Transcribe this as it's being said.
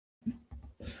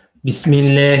بسم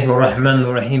الله الرحمن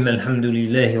الرحيم الحمد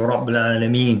لله رب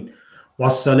العالمين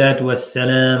والصلاة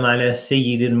والسلام على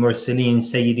سيد المرسلين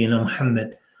سيدنا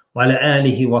محمد وعلى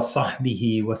آله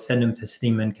وصحبه وسلم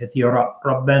تسليما كثيرا.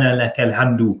 ربنا لك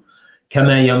الحمد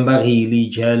كما ينبغي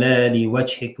لجلال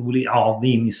وجهك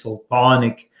ولعظيم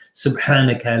سلطانك،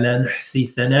 سبحانك لا نحصي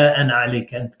ثناء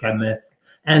عليك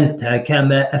أنت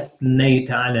كما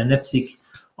أثنيت على نفسك.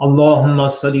 اللهم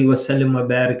صل وسلم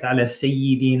وبارك على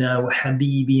سيدنا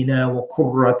وحبيبنا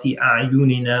وقرة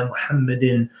أعيننا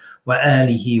محمد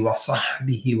وآله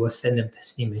وصحبه وسلم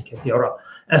تسليما كثيرا.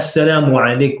 Assalamu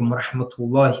alaikum wa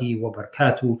rahmatullahi wa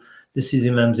barakatuh. This is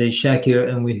Imam Zaid Shakir,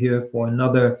 and we're here for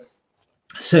another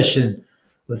session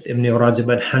with Ibn Rajab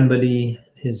al-Hanbali,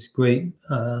 his great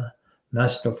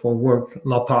masterful work,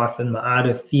 Lata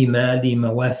al-Ma'arif fi Mali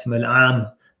Mawasim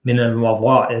al-Am min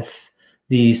al-Wadha'if,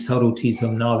 the subtleties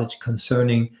of knowledge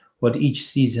concerning what each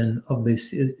season of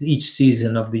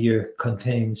the year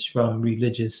contains from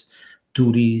religious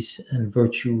duties and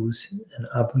virtues and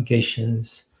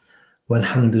obligations.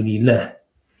 Walhamdulillah.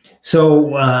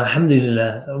 So,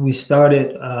 alhamdulillah, we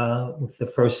started with the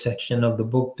first section of the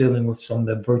book dealing with some of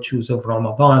the virtues of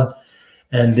Ramadan.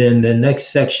 And then the next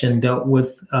section dealt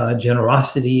with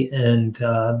generosity and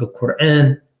the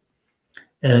Quran.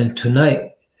 And tonight,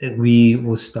 we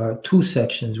will start two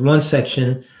sections. One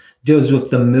section deals with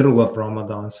the middle of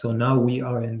Ramadan. So now we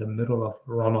are in the middle of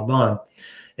Ramadan.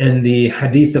 And the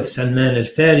hadith of Salman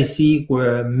al-Farisi,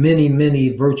 where many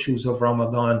virtues of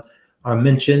Ramadan are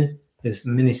mentioned. As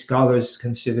many scholars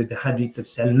consider the hadith of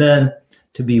Salman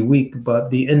to be weak,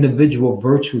 but the individual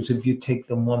virtues, if you take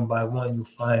them one by one, you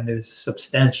find there's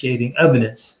substantiating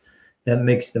evidence that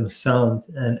makes them sound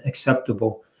and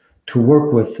acceptable to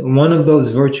work with. One of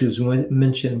those virtues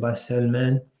mentioned by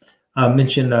Salman,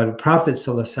 mentioned by the Prophet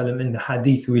ﷺ in the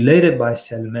hadith related by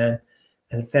Salman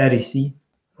al-Farisi,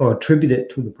 or attributed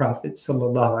to the Prophet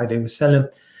ﷺ,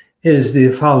 is the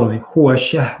following: Huwa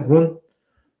shahrun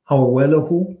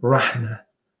awwaluhu rahmah,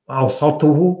 wa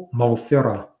awsatuhu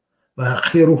maghfirah, wa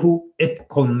akhiruhu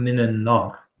itqun min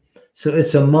an-nar. So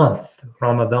it's a month,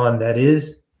 Ramadan that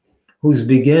is, whose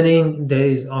beginning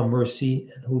days are mercy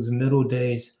and whose middle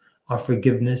days are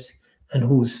forgiveness, and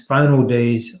whose final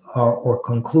days are, or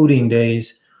concluding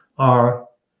days, are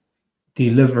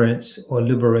deliverance or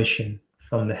liberation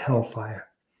from the hellfire.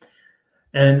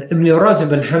 And Ibn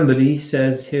Rajab al-Hanbali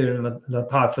says here in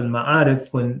Lata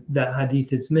al-Ma'arif, when that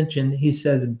hadith is mentioned, he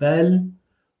says, Bal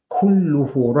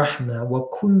kulluhu rahma wa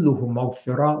kulluhu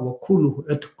maghfirah wa kulluhu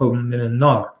itqum min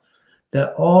an-nar.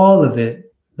 That all of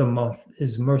it, the month,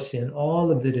 is mercy, and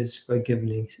all of it is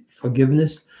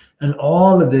forgiveness, and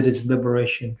all of it is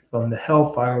liberation from the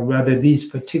hellfire. Rather, these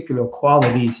particular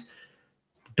qualities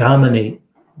dominate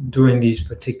during these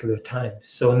particular times.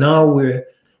 So now we're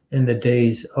in the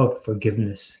days of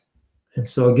forgiveness. And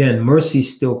so again, mercy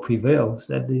still prevails.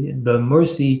 That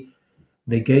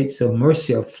the gates of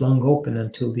mercy are flung open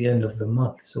until the end of the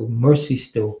month. So mercy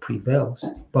still prevails.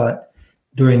 But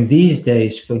during these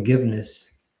days, forgiveness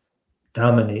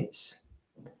dominates.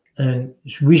 And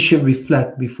we should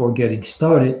reflect before getting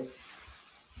started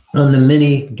on the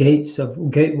many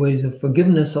gateways of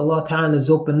forgiveness Allah Ta'ala has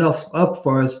opened up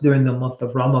for us during the month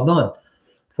of Ramadan.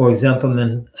 For example,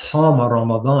 man Sama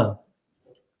Ramadan,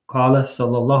 Qala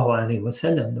sallallahu alayhi wa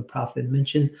sallam, the Prophet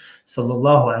mentioned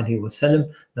sallallahu alayhi wa sallam,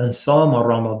 man Sama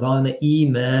Ramadan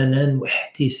imanan wa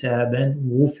ihtisaban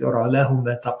ghufira lahu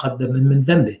ma taqaddama min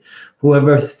dhanbih.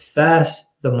 Whoever fasts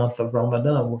the month of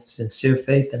Ramadan with sincere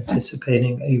faith,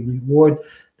 anticipating a reward,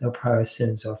 their prior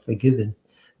sins are forgiven.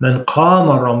 Man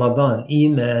qama Ramadan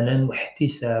imanan wa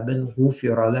ihtisaban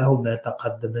ghufira lahu ma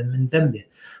taqaddama min dhanbih.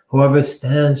 Whoever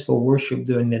stands for worship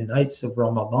during the nights of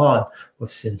Ramadan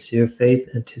with sincere faith,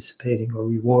 anticipating a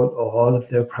reward, all of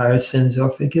their prior sins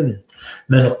are forgiven.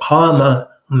 Man qama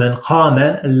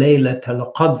ليلة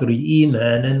القدر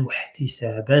إيمانا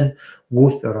واحتسابا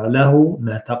غفر له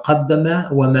ما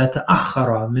تقدم وما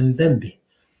تأخر من ذنبه.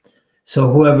 So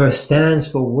whoever stands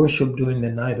for worship during the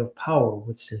night of power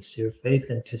with sincere faith,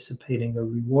 anticipating a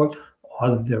reward,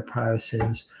 all of their prior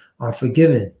sins are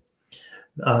forgiven.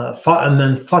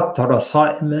 فَمَنْ فَطَّرَ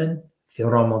صَائِمًا فِي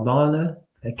رَمَضَانَ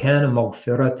فَكَانَ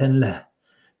مَغْفِرَةً لَهُ.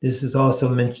 This is also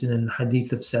mentioned in the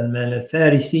hadith of Salman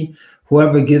al-Farisi.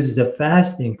 Whoever gives the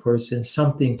fasting person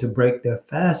something to break their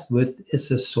fast with is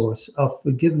a source of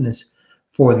forgiveness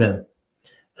for them.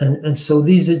 And so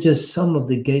these are just some of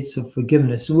the gates of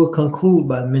forgiveness. We'll conclude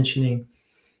by mentioning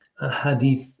a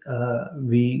hadith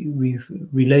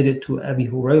related to Abi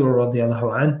Hurairah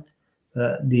radiallahu anhu.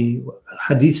 The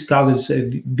hadith scholars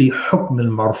say, bi hukm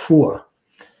al-marfu',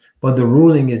 But the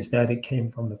ruling is that it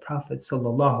came from the Prophet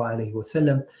sallallahu alaihi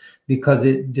wasallam, because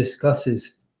it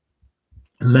discusses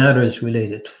matters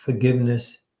related to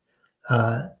forgiveness,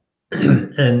 and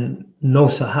no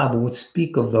Sahaba would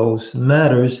speak of those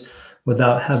matters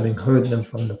without having heard them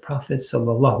from the Prophet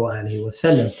sallallahu alaihi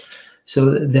wasallam.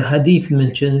 So the hadith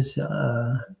mentions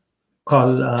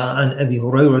قال عن أبي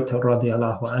هريرة رضي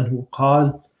الله عنه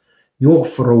قال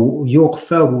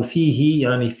يغفر فيه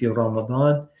يعني في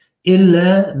رمضان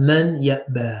إلا من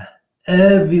يأبى.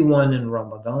 Everyone in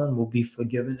Ramadan will be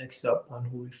forgiven except one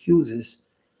who refuses.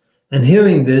 And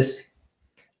hearing this,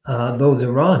 those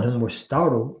around him were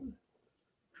startled.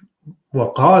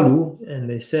 وقالوا, and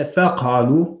they said,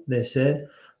 فقالوا, they said,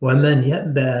 ومن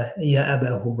يأبى يا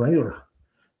أبا هريرة.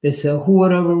 They said, who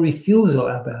would ever refuse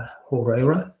أبا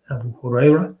هريرة, Abu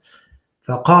Hurairah?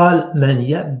 فقال من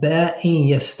يأبى إن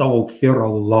يستغفر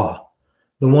الله.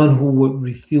 The one who would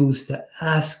refuse to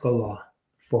ask Allah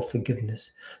for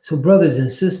forgiveness. So brothers and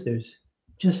sisters,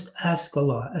 just ask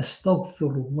Allah,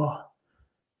 astaghfirullah,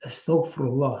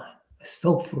 astaghfirullah,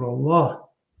 astaghfirullah.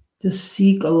 Just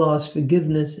seek Allah's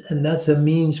forgiveness, and that's a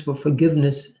means for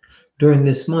forgiveness during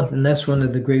this month. And that's one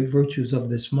of the great virtues of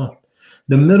this month.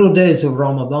 The middle days of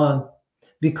Ramadan,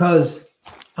 because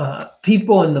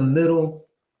people in the middle,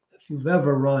 if you've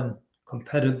ever run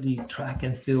competitively track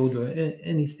and field or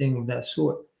anything of that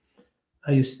sort,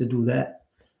 I used to do that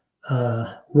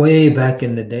way back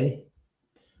in the day.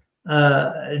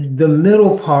 The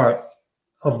middle part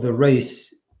of the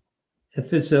race,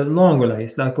 if it's a longer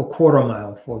race, like a quarter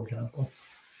mile, for example,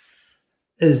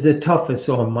 is the toughest,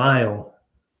 or a mile,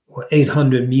 or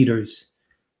 800 meters.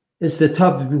 It's the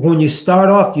toughest. When you start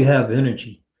off, you have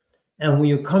energy. And when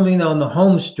you're coming down the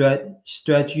home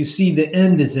stretch, you see the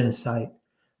end is in sight.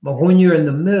 But when you're in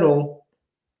the middle,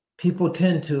 people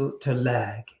tend to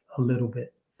lag a little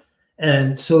bit.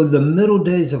 And so the middle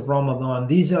days of Ramadan,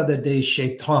 these are the days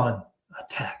Shaitan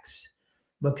attacks.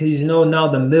 Because, now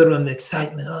the middle and the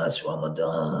excitement, it's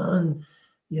Ramadan,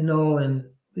 and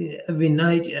every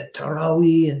night at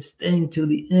Taraweeh and staying till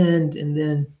the end. And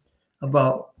then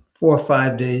about 4 or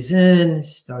 5 days in,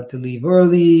 start to leave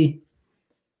early.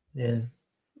 Then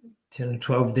 10 or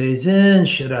 12 days in,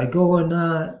 should I go or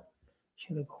not?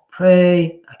 Should I go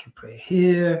pray? I can pray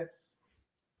here.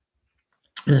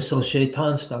 And so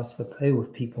Shaitan starts to play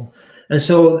with people. And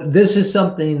so this is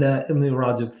something that Imam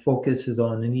Rajab focuses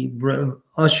on, and he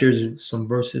ushers some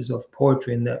verses of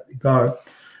poetry in that regard.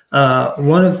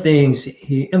 One of the things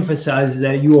he emphasizes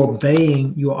that you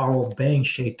are obeying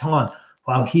Shaitan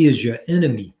while he is your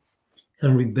enemy,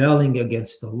 and rebelling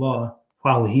against Allah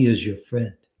while he is your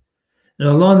friend. And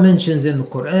Allah mentions in the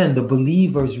Quran, the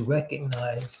believers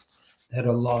recognize that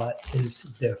Allah is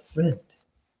their friend.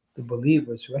 The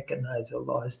believers recognize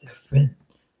Allah as their friend.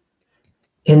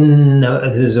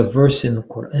 There's a verse in the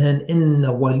Quran, إِنَّ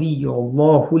وَلِيَّ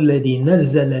اللَّهُ الَّذِي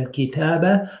نَزَّلَ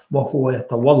الْكِتَابَ وَهُوَ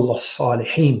يَتَوَلَّى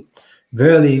الصَّالِحِينَ.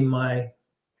 Verily, my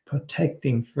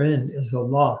protecting friend is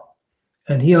Allah,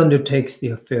 and he undertakes the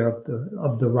affair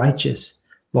of the righteous.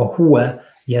 وَهُوَ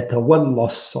يَتَوَلَّى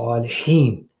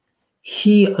الصَّالِحِينَ.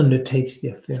 He undertakes the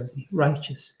affair of the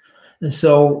righteous. And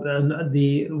so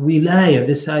the wilaya,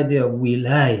 this idea of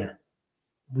wilaya,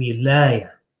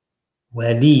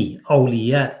 wali,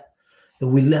 awliya. The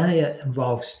wilaya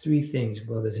involves 3 things,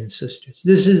 brothers and sisters.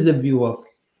 This is the view of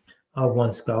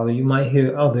one scholar. You might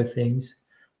hear other things,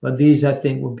 but these I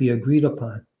think will be agreed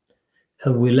upon.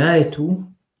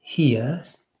 Al-wilayatu hiya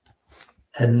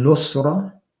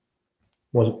al-nusra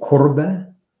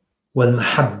wal-qurba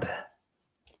wal-mahabba.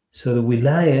 So the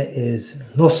wilaya is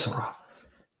nusra,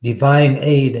 divine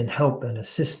aid and help and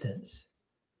assistance,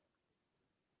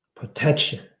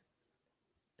 protection.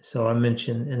 So I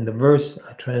mentioned in the verse,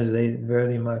 I translated,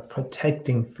 verily my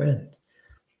protecting friend.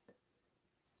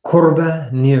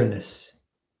 Qurba, nearness.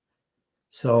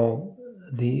 So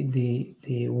the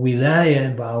wilaya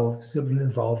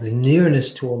involves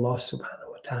nearness to Allah subhanahu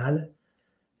wa ta'ala.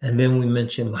 And then we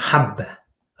mentioned mahabba.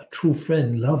 A true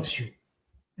friend loves you,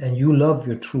 and you love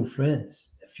your true friends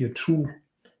if you're true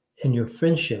in your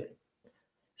friendship.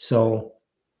 So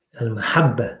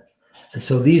al-mahabba. And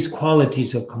so these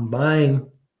qualities are combined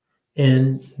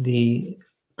in the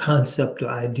concept or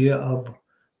idea of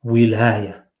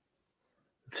wilaya.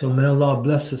 So may Allah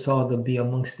bless us all to be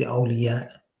amongst the awliya,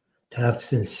 to have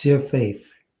sincere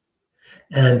faith,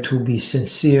 and to be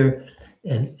sincere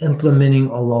in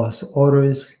implementing Allah's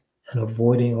orders and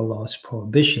avoiding Allah's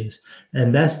prohibitions.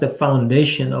 And that's the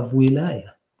foundation of wilaya.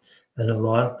 And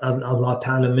Allah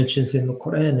Ta'ala mentions in the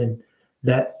Quran in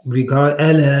that regard,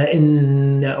 Ala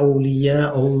inna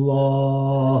awliya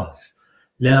Allah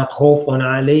لا خوف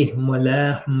عليهم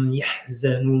ولا هم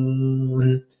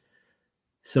يحزنون.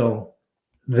 So,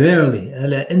 verily,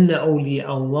 ala inna awliya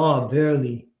Allah,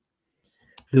 verily,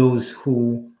 those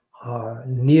who are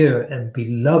near and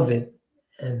beloved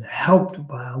and helped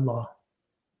by Allah,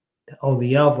 the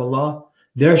awliya of Allah,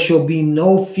 there shall be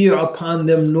no fear upon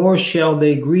them, nor shall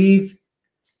they grieve.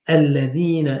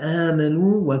 الَّذِينَ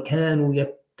آمَنُوا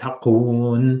وَكَانُوا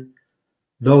يَتَّقُونَ,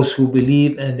 those who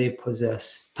believe and they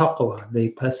possess taqwa, they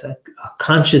possess a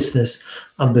consciousness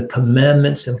of the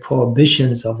commandments and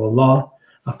prohibitions of Allah,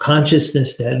 a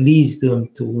consciousness that leads them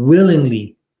to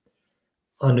willingly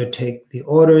undertake the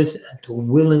orders and to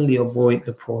willingly avoid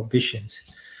the prohibitions.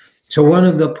 So one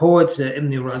of the poets that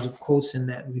Ibn Rajab quotes in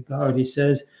that regard, he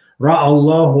says,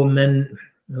 Ra'allahu man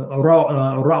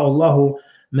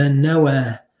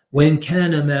nawa wa in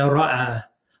kana ma ra'a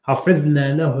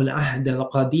hafidna lahu al-ahd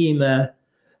al-qadima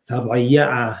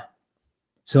fadayya'a.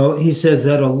 So he says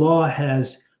that Allah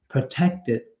has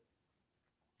protected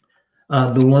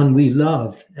the one we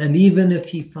love, and even if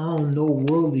he found no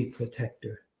worldly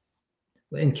protector,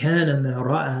 وَإِنْ كَانَ مَا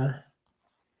رَأَى,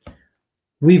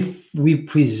 we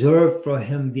preserve for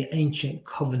him the ancient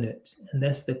covenant, and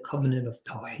that's the covenant of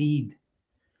Tawheed.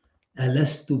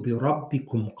 أَلَسْتُ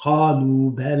بِرَبِّكُمْ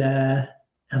قَالُوا بَلَى,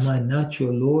 am I not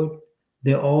your Lord?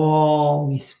 They all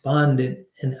responded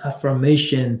in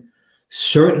affirmation,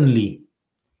 certainly,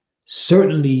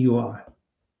 certainly you are.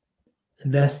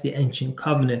 And that's the ancient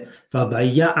covenant.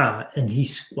 فَضَيَّعَ, and he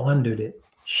squandered it.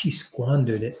 She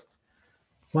squandered it.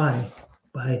 Why?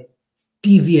 By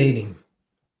deviating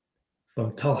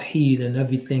from Tawheed and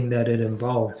everything that it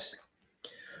involves.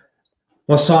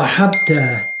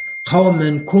 وَصَاحَبْتَ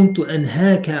قَوْمًا كُنْتُ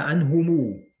أَنْهَاكَ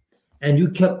عَنْهُمُ, and you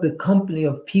kept the company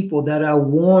of people that I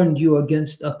warned you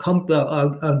against their company,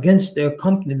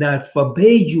 that I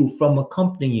forbade you from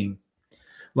accompanying.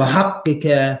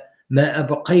 وَحَقِّكَ مَا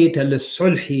أَبْقَيْتَ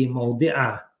لِلصُّلْحِ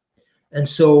مَوْضِعًا, and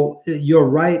so your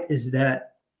right is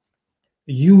that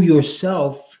you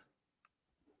yourself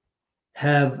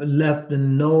have left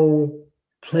no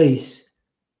place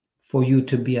for you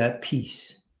to be at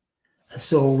peace. And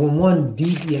so when one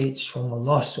deviates from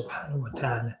Allah subhanahu wa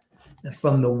ta'ala, and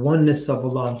from the oneness of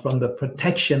Allah, from the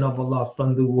protection of Allah,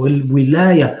 from the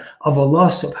wilayah of Allah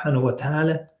subhanahu wa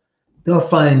ta'ala, they'll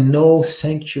find no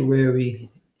sanctuary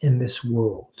in this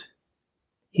world,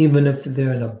 even if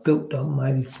they're in a built-up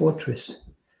mighty fortress.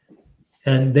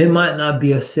 And they might not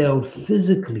be assailed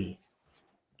physically,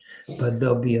 but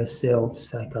they'll be assailed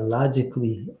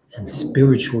psychologically and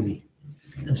spiritually.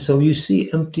 And so you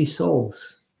see empty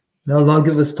souls. May Allah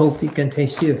give us tawfiq and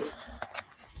taysir.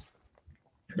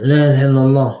 La ilaha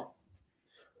illallah.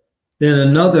 Then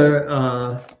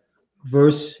another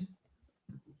verse,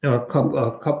 a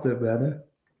couplet rather,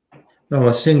 no,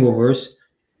 a single verse,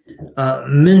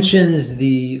 mentions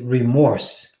the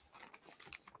remorse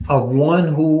of one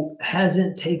who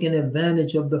hasn't taken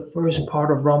advantage of the first part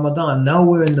of Ramadan. Now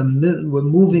we're in the middle, we're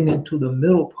moving into the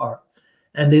middle part,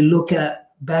 and they look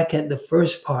back at the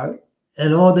first part,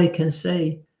 and all they can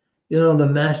say, the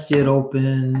masjid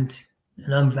opened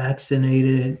and I'm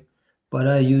vaccinated, but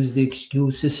I used the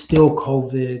excuse it's still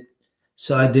COVID,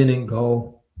 so I didn't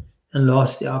go, and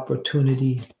lost the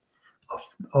opportunity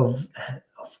of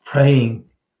praying,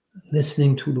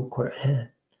 listening to the Quran,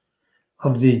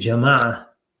 of the Jama'ah,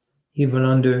 even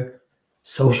under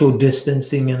social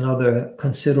distancing and other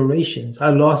considerations. I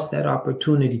lost that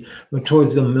opportunity. But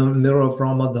towards the middle of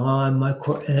Ramadan, my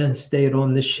Quran stayed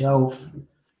on the shelf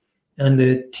and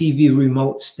the TV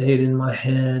remote stayed in my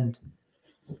hand.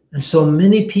 And so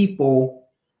many people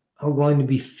are going to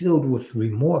be filled with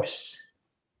remorse.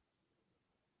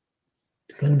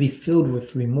 They're going to be filled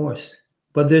with remorse.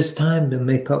 But there's time to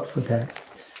make up for that.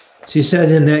 She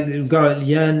says in that regard,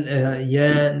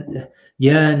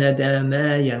 يا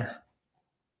ندامايا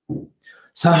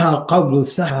سهى قبل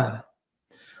سهى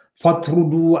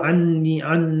فاطردوا عني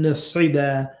عن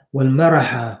الصبا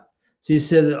والمرحة. She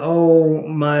said, oh,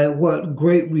 what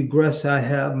great regrets I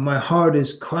have. My heart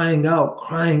is crying out.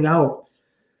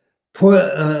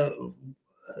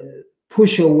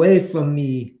 Push away from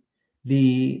me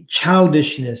the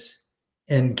childishness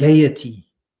and gaiety.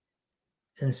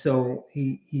 And so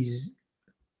he's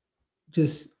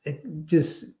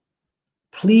just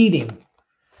pleading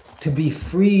to be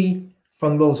free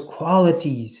from those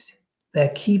qualities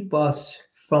that keep us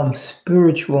from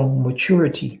spiritual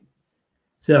maturity.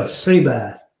 So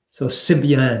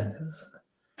Sibyan,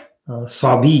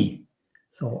 Sabi.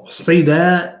 So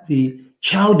Sibya, the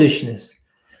childishness.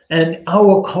 And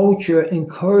our culture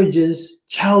encourages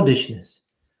childishness.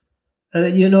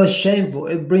 It's shameful.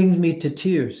 It brings me to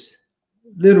tears,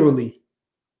 literally.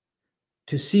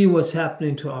 to see what's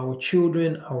happening to our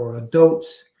children, our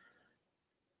adults.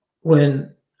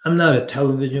 When I'm not a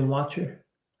television watcher,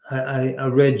 I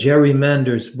read Jerry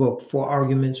Mander's book, 4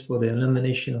 Arguments for the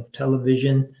Elimination of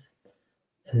Television,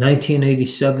 in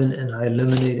 1987, and I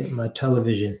eliminated my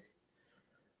television.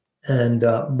 And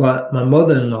but my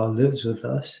mother-in-law lives with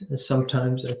us, and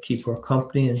sometimes I keep her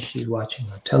company, and she's watching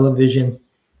her television.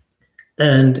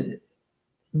 And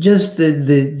just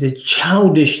the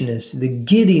childishness, the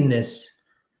giddiness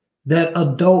that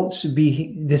adults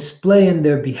display in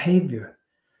their behavior.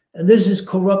 And this is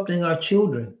corrupting our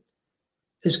children.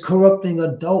 It's corrupting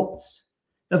adults.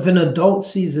 If an adult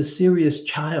sees a serious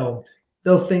child,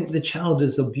 they'll think the child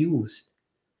is abused.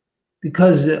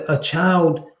 Because a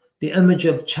child, the image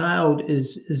of child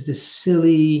is this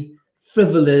silly,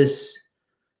 frivolous,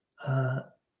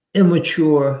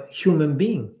 immature human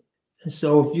being. And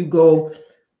so if you go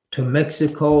to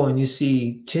Mexico and you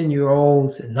see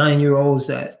 10-year-olds and 9-year-olds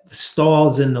at the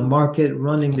stalls in the market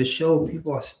running the show,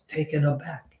 people are taken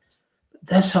aback.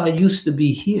 That's how it used to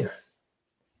be here.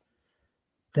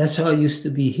 That's how it used to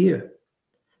be here.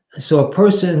 And so a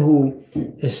person who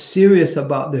is serious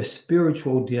about their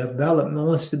spiritual development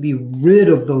wants to be rid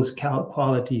of those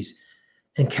qualities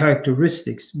and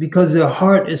characteristics because their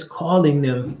heart is calling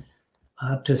them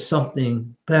to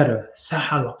something better.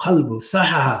 Sahal qalbu,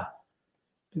 saha.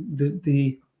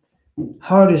 The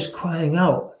heart is crying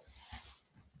out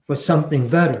for something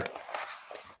better.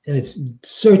 And it's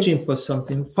searching for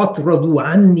something. Fatradu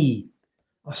anni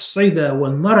as-sayba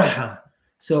wal maraha.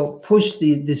 So push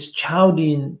this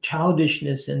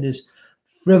childishness and this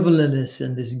frivolousness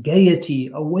and this gaiety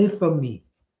away from me,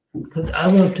 because I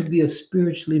want to be a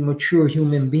spiritually mature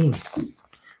human being.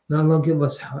 May Allah give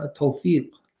us tawfiq.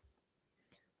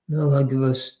 May Allah give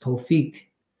us tawfiq.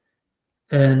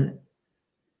 And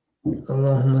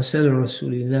Allahumma salli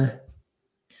Rasulillah.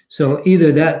 So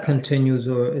either that continues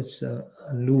or it's a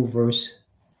new verse.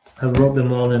 I wrote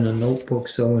them all in a notebook,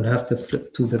 so I have to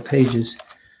flip through the pages.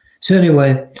 So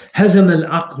anyway, hazam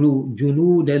al-aqlu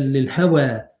junudan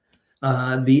lil-hawa.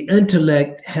 The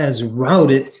intellect has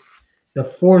routed the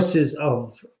forces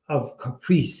of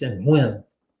caprice and whim.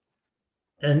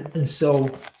 And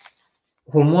so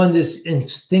when one just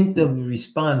instinctively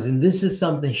responds, and this is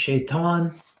something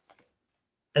shaitan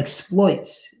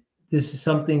exploits. This is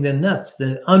something the nafs,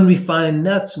 the unrefined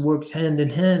nafs, works hand in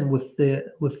hand with the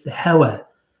hawa.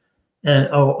 And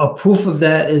a proof of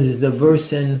that is the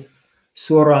verse in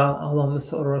Surah Allahumma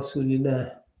salli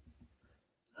Rasulillah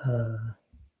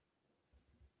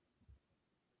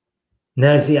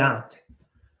Nazi'at.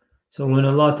 So when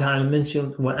Allah Ta'ala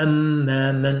mentions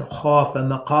وَأَمَّا مَنْ خَافَ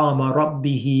مَقَامَ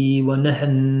رَبِّهِ وَنَهَى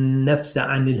النَّفْسَ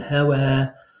عَنِ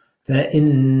الْهَوَى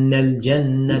فَإِنَّ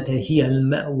الْجَنَّةَ هِيَ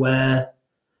الْمَأْوَى.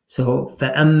 So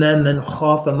فَأَمَّا مَنْ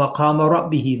خَافَ مَقَامَ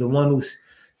رَبِّهِ, the one who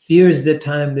fears the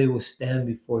time they will stand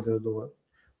before their Lord.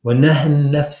 وَنَهَى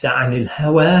النَّفْسَ عَنِ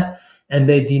الْهَوَى, and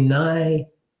they deny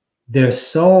their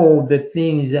soul the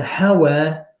things the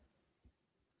hawa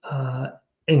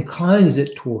inclines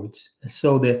it towards. And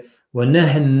so the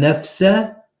وَنَهَى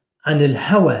النَّفْسَ عَنِ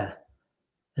الْهَوَى.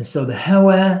 And so the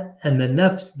hawa and the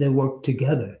nafs, they work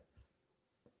together.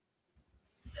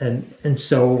 And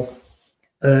so,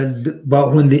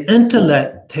 but when the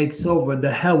intellect takes over,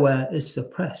 the hawa is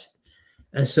suppressed.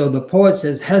 And so the poet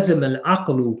says, hazam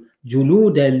al-aqlu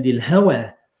juludan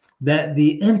lil-hawa, that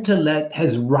the intellect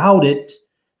has routed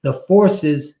the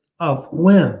forces of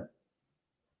whim.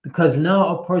 Because now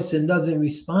a person doesn't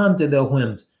respond to their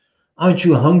whims. Aren't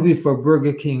you hungry for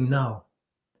Burger King now?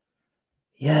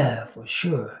 Yeah, for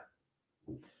sure.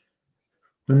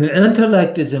 When the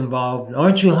intellect is involved,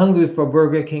 aren't you hungry for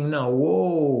Burger King now?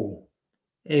 Whoa.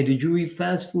 Hey, did you read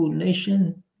Fast Food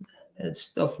Nation? That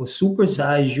stuff will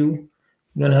supersize you.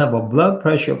 You're going to have a blood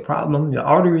pressure problem. Your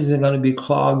arteries are going to be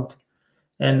clogged.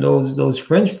 And those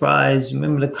French fries,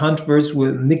 remember the controversy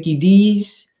with Mickey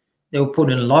D's? They were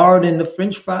putting lard in the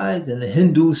French fries, and the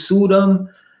Hindus sued them.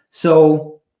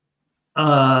 So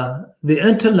the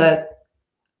intellect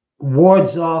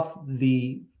wards off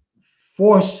the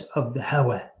force of the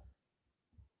hawa.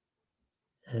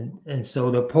 And so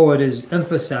the poet is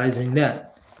emphasizing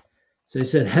that. So he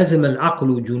said, hazam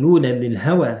al-aqlu junudan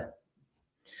lil-hawa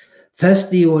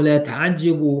fasti wa la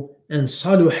ta'ajjibu an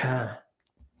saluha.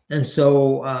 And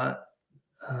so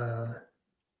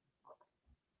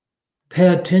pay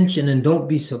attention and don't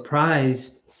be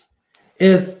surprised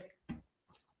if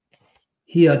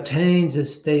he attains a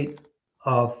state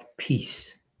of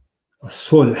peace, of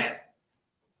sulh,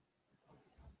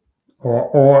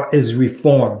 or is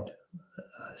reformed,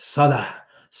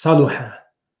 saluha.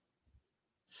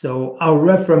 So our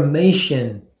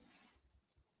reformation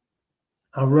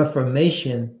Our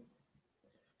reformation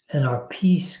and our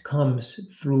peace comes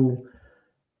through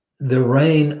the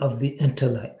reign of the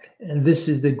intellect. And this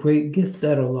is the great gift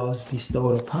that Allah has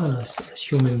bestowed upon us as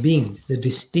human beings, the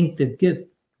distinctive gift.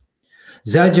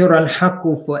 زجر الحق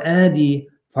فؤادي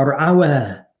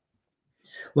فرعوها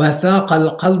وثاق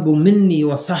القلب مني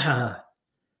وصحها.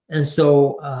 And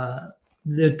so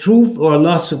the truth, or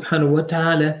Allah subhanahu wa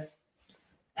ta'ala,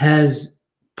 has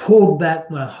pulled back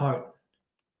my heart,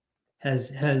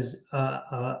 has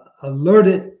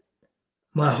alerted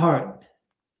my heart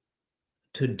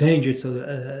to danger. So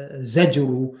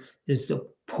zajru is to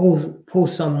pull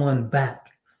someone back.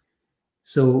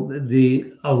 So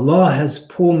Allah has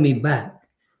pulled me back,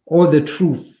 or the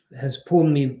truth has pulled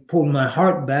my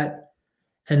heart back,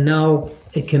 and now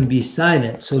it can be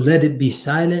silent. So let it be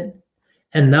silent.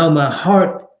 And now my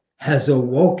heart has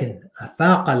awoken.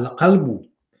 أفاق القلب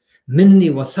مني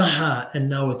وصحى, and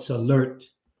now it's alert.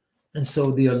 And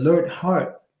so the alert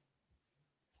heart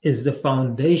is the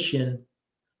foundation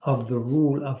of the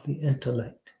rule of the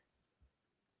intellect.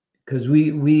 Because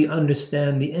we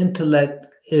understand the intellect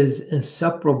is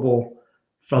inseparable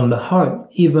from the heart,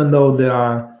 even though there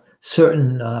are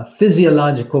certain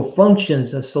physiological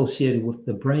functions associated with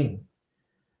the brain.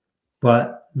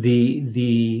 But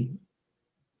the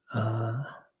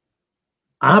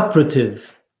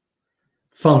operative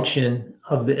function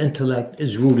of the intellect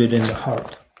is rooted in the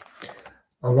heart.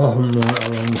 Allahumma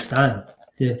al-musta'an.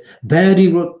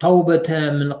 Badiru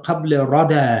tawbata min qabli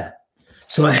rada.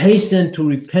 So hasten to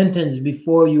repentance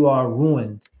before you are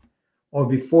ruined, or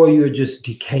before you're just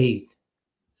decayed.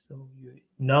 So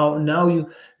now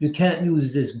you can't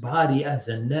use this body as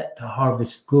a net to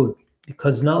harvest good,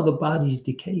 because now the body is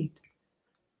decayed.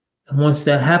 And once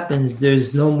that happens,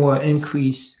 there's no more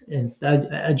increase in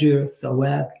ajr,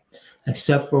 thawab,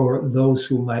 except for those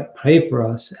who might pray for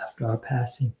us after our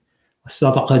passing.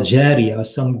 Sadaqa jariyah,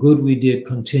 some good we did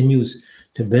continues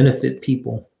to benefit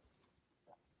people.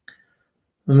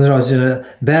 بار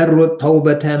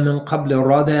التوبة من قبل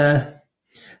الردى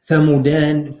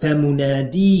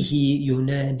فمناديه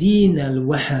ينادينا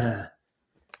الوحى.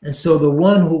 And so the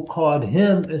one who called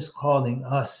him is calling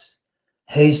us.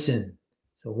 Hasten.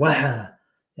 So waha,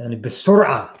 yani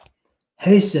bisur'a,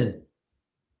 hasten.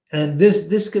 And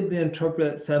this could be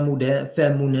interpreted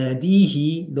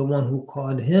famunadihi, the one who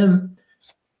called him.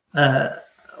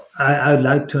 I'd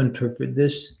like to interpret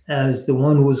this as the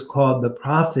one who is called the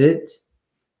Prophet,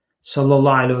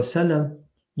 sallallahu alaihi wasallam.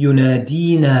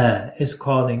 Yunadina is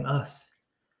calling us.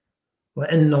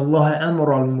 وَإِنَّ اللَّهَ أَمَرَ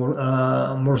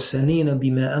الْمُرْسَلِينَ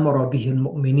بِمَا أَمَرَ بِهِ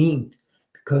الْمُؤْمِنِينَ.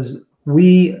 Because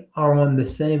we are on the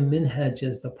same minhaj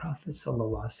as the Prophet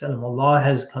sallallahu alaihi wasallam. Allah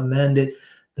has commanded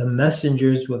the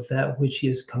messengers with that which he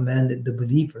has commanded the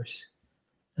believers.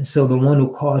 And so the one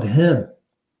who called him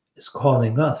is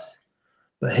calling us.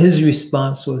 But his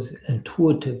response was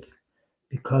intuitive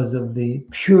because of the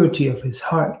purity of his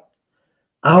heart.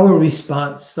 Our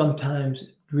response sometimes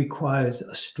requires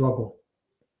a struggle.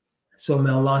 So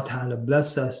may Allah Ta'ala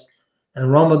bless us.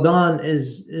 And Ramadan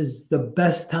is the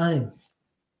best time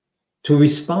to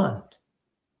respond.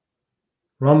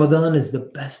 Ramadan is the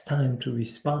best time to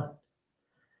respond,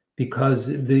 because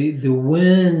the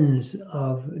winds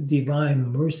of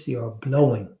divine mercy are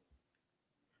blowing,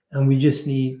 and we just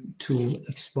need to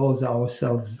expose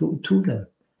ourselves to them.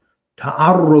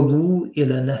 Ta'arradu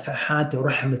ila nafahati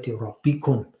rahmati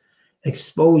rabbikum.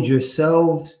 Expose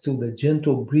yourselves to the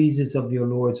gentle breezes of your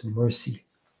Lord's mercy.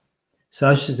 So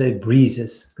I should say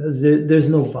breezes, because there's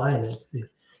no violence.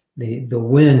 The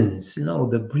winds, no,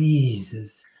 the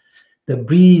breezes. The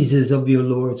breezes of your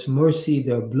Lord's mercy,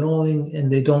 they're blowing,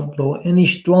 and they don't blow any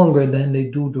stronger than they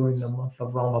do during the month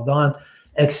of Ramadan.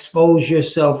 Expose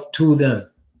yourself to them,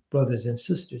 brothers and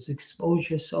sisters. Expose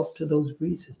yourself to those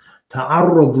breezes.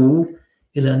 Ta'arradu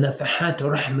ila nafahati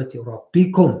rahmati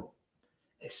rabbikum.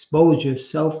 Expose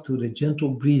yourself to the gentle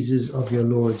breezes of your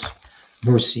Lord's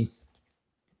mercy.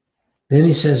 Then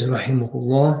he says,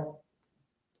 rahimahullah,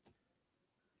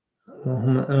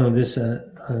 this is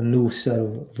a new set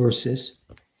of verses.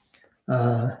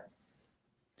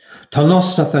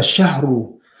 تنصف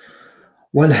الشهر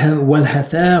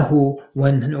والهثاه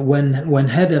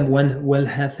وانهدم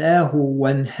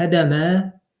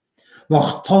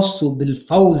واختص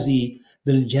بالفوز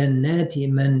بالجنات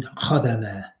من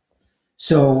خدم.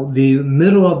 So the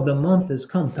middle of the month has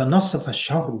come. تنصف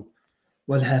الشهر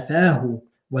والهثاه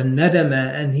والندم,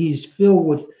 and he's filled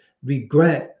with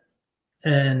regret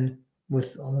and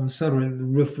with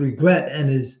regret, and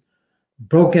is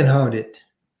brokenhearted.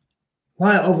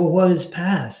 Why? Over what is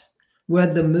past. We're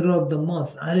at the middle of the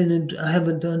month. I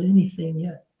haven't done anything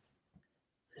yet.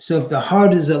 So if the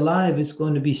heart is alive, it's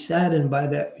going to be saddened by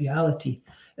that reality.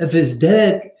 If it's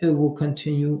dead, it will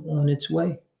continue on its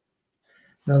way.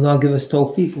 May Allah give us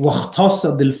tawfiq. وَاخْتَصَّ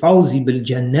بِالْفَوْزِ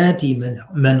بِالْجَنَّاتِ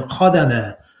مَنْ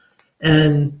خَدَمَ.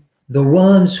 And the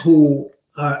ones who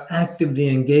are actively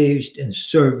engaged in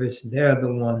service, they're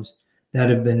the ones that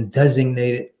have been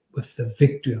designated with the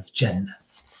victory of Jannah.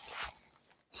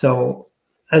 So,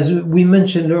 as we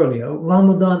mentioned earlier,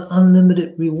 Ramadan,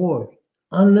 unlimited reward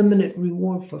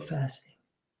for fasting.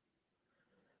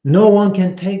 No one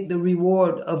can take the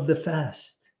reward of the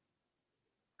fast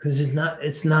because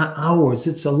it's not ours,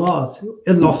 it's Allah's.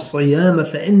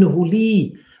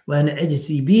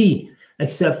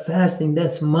 Except fasting,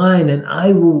 that's mine, and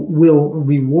I will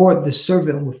reward the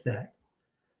servant with that.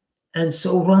 And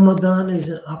so Ramadan is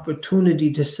an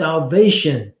opportunity to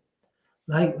salvation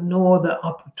like no other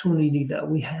opportunity that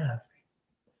we have.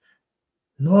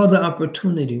 No other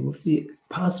opportunity, with the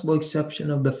possible exception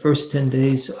of the first 10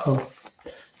 days of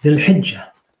Dhul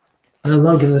Hijjah. And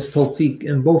Allah give us tawfiq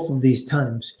in both of these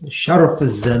times. The sharaf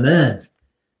al-zaman,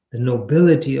 the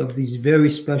nobility of these very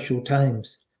special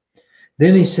times.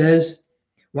 Then he says,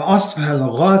 وَأَصْبَحَ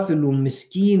الْغَافِلُ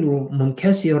الْمِسْكِينُ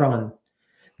مُنْكَسِرًا.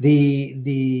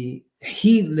 The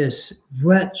heedless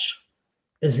wretch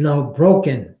is now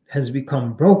broken, has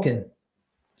become broken.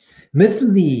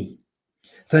 مِثْلِي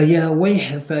فَيَا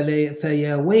وَيْحَهُ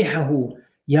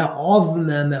يَا عَظْمَ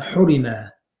مَا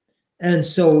حُرِمَ. And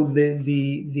so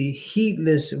the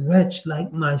heedless wretch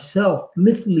like myself,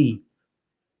 mithli.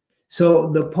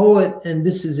 So the poet, and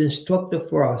this is instructive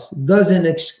for us, doesn't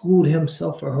exclude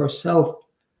himself or herself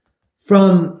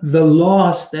from the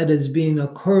loss that has been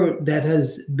occurred, that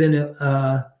has been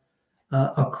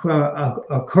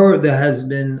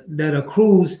that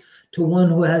accrues to one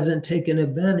who hasn't taken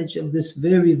advantage of this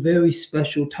very, very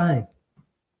special time.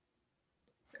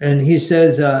 And he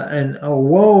says, and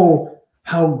woe,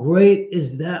 how great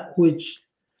is that which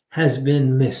has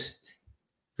been missed,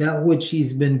 that which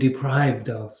he's been deprived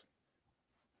of.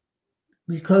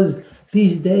 Because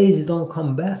these days don't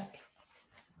come back.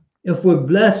 If we're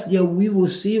blessed, yeah, we will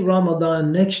see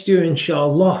Ramadan next year,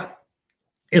 inshallah,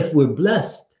 if we're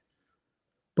blessed.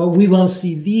 But we won't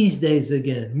see these days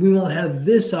again. We won't have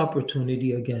this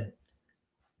opportunity again.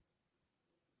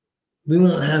 We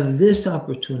won't have this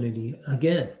opportunity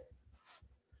again.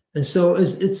 And so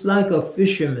it's like a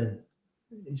fisherman.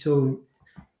 So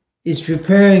he's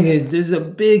preparing it. There's a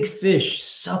big fish,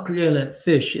 succulent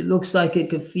fish. It looks like it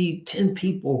could feed 10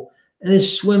 people. And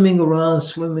it's swimming around.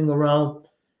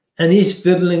 And he's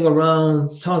fiddling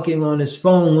around, talking on his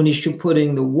phone when he should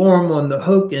putting the worm on the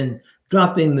hook and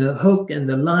dropping the hook and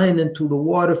the line into the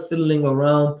water, fiddling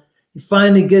around. He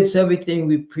finally gets everything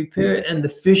we prepared, and the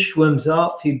fish swims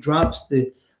off. He drops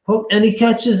the hook and he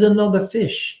catches another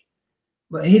fish.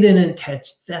 But he didn't catch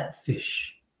that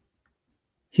fish.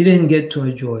 He didn't get to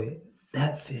enjoy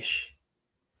that fish.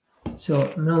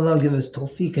 So may Allah give us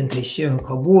tawfiq and tashir and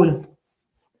qabul,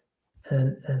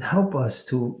 and help us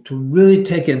to really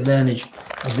take advantage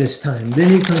of this time.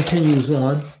 Then he continues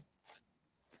on.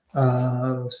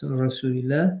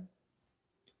 Rasulullah.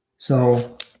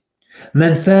 So,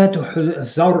 من فاته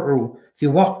الزرع في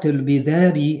وقت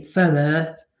البذار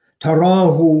فما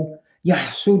تراه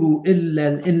يحصل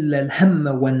إلا الهم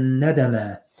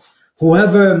والندم.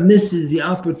 Whoever misses the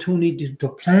opportunity to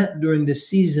plant during the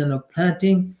season of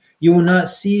planting, you will not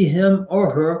see him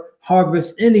or her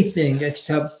harvest anything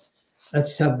except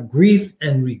grief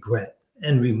and regret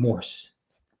and remorse.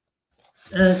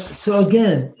 And so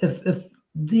again, if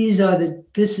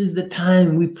this is the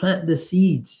time we plant the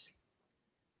seeds.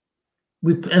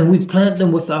 We plant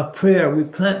them with our prayer. We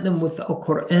plant them with our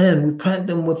Quran. We plant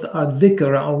them with our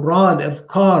dhikr, our rad,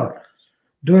 afkar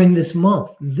during this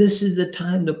month. This is the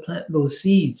time to plant those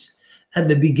seeds at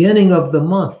the beginning of the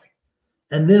month.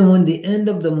 And then when the end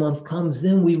of the month comes,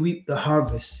 then we reap the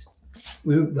harvest.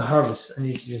 We reap the harvest. I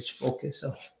need to just focused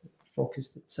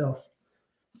itself.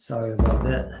 Sorry about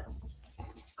that.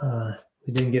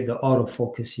 We didn't get the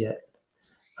autofocus yet,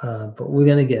 but we're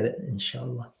going to get it,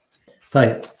 inshallah.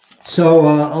 Right. So,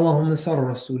 Allahumma salli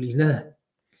Rasulillah.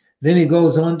 Then he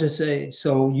goes on to say,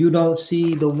 so you don't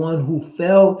see the one who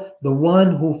failed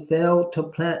to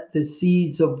plant the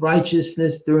seeds of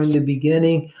righteousness during the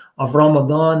beginning of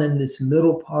Ramadan, and this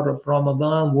middle part of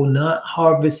Ramadan will not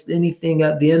harvest anything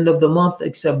at the end of the month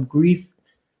except grief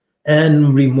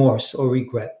and remorse or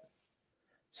regret.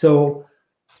 So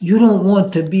you don't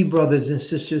want to be, brothers and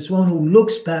sisters, one who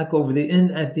looks back over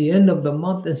at the end of the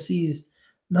month and sees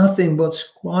nothing but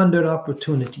squandered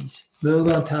opportunities. May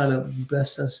Allah Ta'ala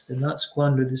bless us to not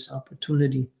squander this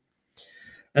opportunity.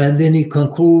 And then he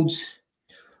concludes,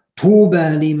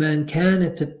 طوبى لمن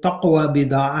كانت التقوى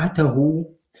بضاعته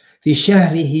في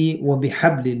شهره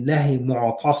وبحبل الله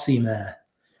معتصما.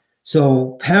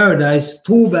 So paradise,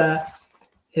 Tuba,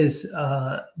 is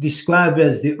described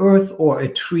as the earth or a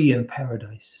tree in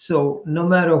paradise. So no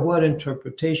matter what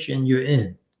interpretation you're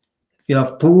in, if you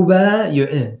have Tuba, you're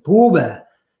in Tuba.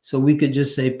 So we could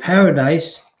just say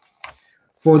paradise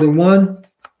for the one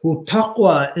who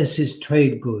taqwa is his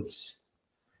trade goods.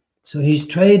 So he's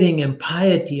trading in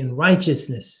piety and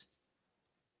righteousness.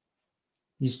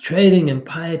 He's trading in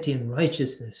piety and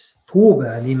righteousness.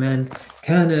 طوبى لمن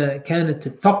كانت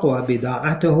التقوى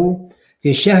بضاعته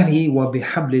في شهره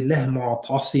وبحبل الله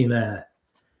معتصما.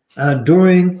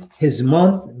 During his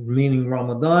month, meaning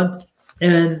Ramadan,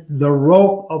 and the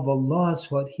rope of Allah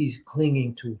is what he's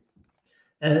clinging to.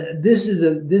 And this is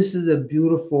a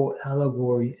beautiful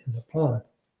allegory in the poem,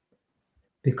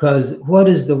 because what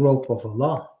is the rope of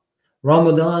Allah?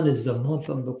 Ramadan is the month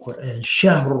of the Quran.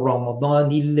 شهر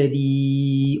رمضان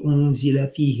الذي أنزل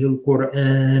فيه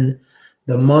القرآن,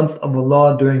 the month of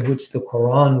Allah during which the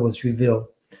Quran was revealed.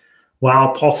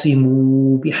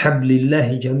 وَاعْتَصِمُوا بِحَبْلِ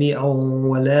اللَّهِ جَمِيعًا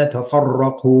وَلَا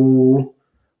تَفَرَّقُوا.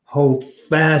 Hold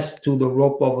fast to the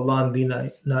rope of Allah and be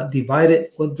not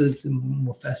divided. What does the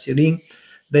Mufassirin,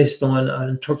 based on an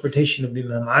interpretation of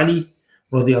Imam Ali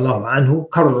radiallahu anhu,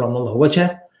 كَرَّمَ اللَّهُ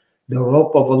وَجْهَهُ, the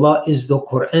rope of Allah is the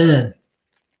Quran.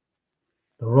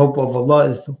 The rope of Allah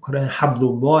is the Quran.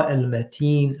 Hablullah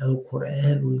al-Mateen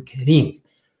al-Quran al-Kareem.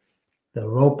 The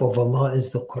rope of Allah is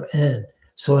the Quran.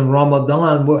 So in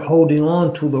Ramadan, we're holding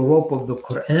on to the rope of the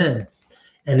Quran,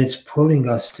 and it's pulling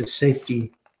us to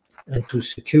safety and to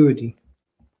security.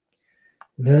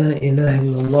 La ilaha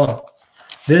illallah.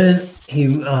 Then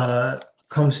he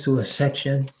comes to a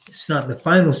section. It's not the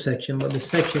final section, but the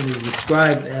section is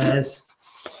described as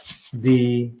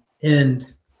the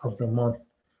end of the month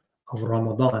of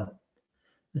Ramadan.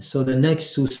 And so the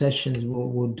next two sessions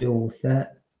we'll deal with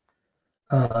that.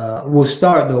 We'll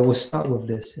start with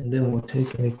this, and then we'll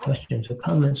take any questions or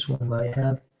comments one might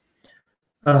have.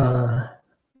 The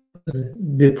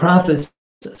Prophet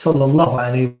sallallahu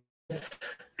alaihi wasallam,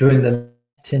 during the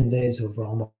 10 days of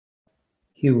Ramadan,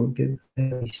 he would get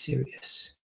very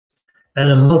serious.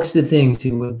 And amongst the things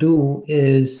he would do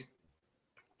is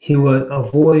he would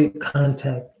avoid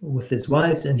contact with his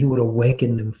wives, and he would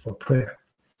awaken them for prayer.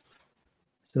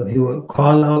 So he would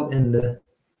call out in the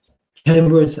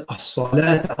chambers,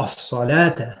 as-salat,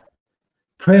 as-salata,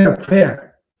 prayer,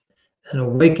 prayer, and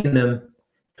awaken them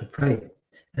to pray.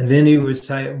 And then he would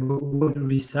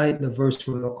recite the verse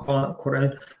from the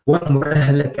Quran, وَأْمُرْ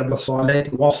أَهْلَكَ بِالصَّلَاةِ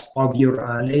وَاصْطَبِرْ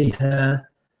عَلَيْهَا.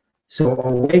 So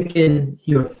awaken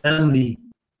your family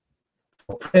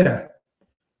for prayer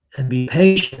and be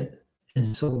patient.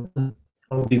 And so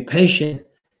be patient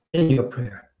in your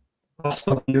prayer.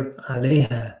 وَاصْطَبِرْ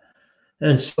عَلَيْهَا.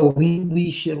 And so we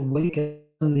should awaken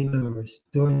family members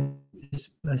during this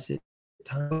blessed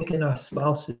time. Awaken our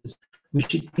spouses. We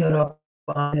should get up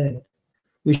on bed.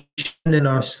 We should stand in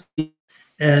our sleep,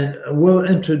 and we'll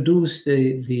introduce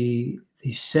the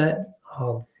set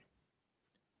of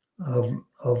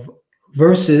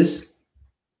verses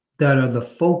that are the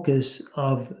focus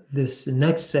of this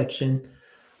next section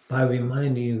by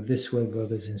reminding you this way,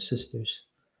 brothers and sisters.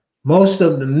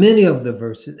 Many of the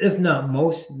verses, if not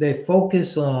most, they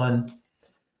focus on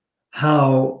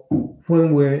how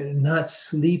when we're not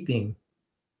sleeping,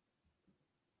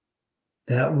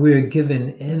 that we're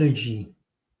given energy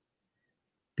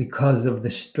because of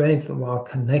the strength of our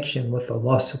connection with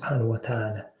Allah subhanahu wa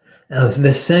ta'ala. And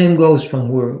the same goes from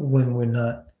when we're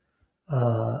not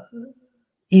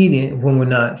eating, when we're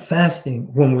not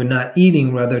fasting, when we're not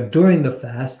eating, rather, during the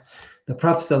fast. The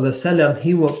Prophet ﷺ,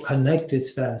 he will connect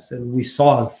his fast, and we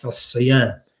saw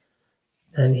al-siyam,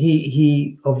 and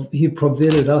he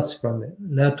prohibited us from it.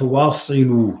 La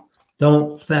tuwasilu,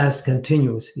 don't fast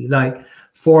continuously, like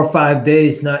 4 or 5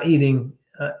 days not eating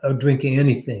or drinking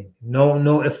anything, no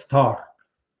iftar.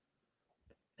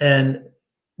 And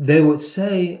they would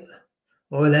say,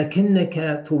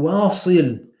 وَلَكِنَّكَ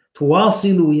تُوَاصِلُ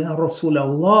يَا رَسُولَ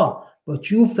اللَّهِ,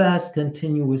 but you fast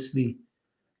continuously,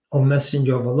 O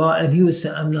Messenger of Allah. And he would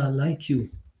say, I'm not like you.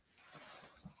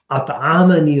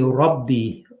 أَطْعَمَنِي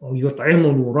رَبِّي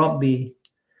وَيُطْعِمُنُ رَبِّي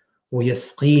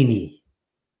وَيَسْقِينِي.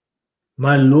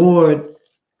 My Lord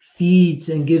feeds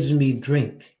and gives me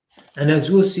drink. And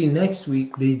as we'll see next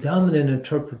week, the dominant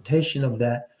interpretation of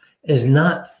that is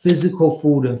not physical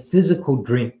food and physical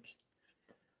drink,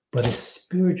 but a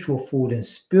spiritual food and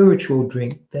spiritual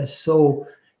drink that's so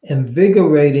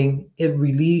invigorating, it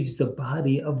relieves the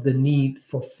body of the need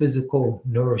for physical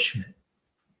nourishment.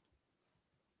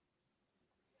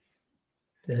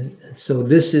 And so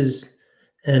this is,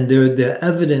 and there are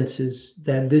evidences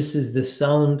that this is the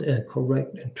sound and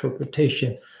correct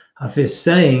interpretation of his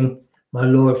saying, my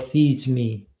Lord feeds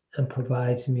me and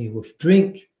provides me with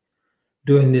drink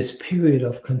during this period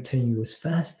of continuous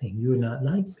fasting. You're not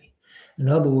like me. In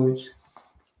other words,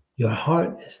 your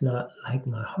heart is not like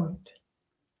my heart.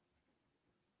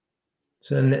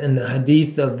 So in the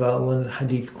hadith of one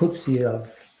hadith Qudsi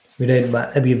of related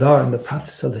by Abi Dhar and the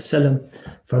Prophet ﷺ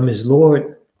from his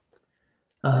Lord,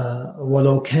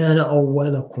 وَلَوْ كَانَ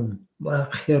أَوَّلَكُمْ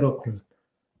وَآخِرَكُمْ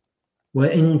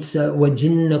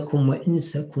وَجِنَّكُمْ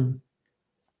وَإِنسَكُمْ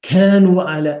كانوا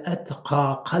على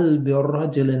أتقى قلب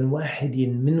رجل واحد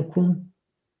منكم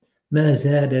ما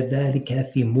زاد ذلك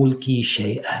في ملكي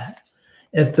شيئا.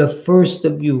 If the first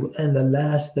of you and the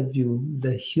last of you,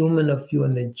 the human of you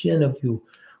and the jinn of you,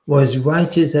 was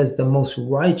righteous as the most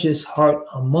righteous heart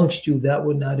amongst you, that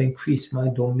would not increase my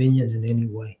dominion in any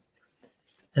way.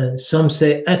 And some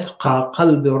say أتقى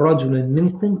قلب رجل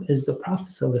منكم is the Prophet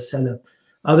ﷺ.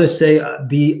 Others say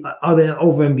other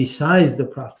over and besides the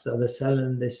Prophet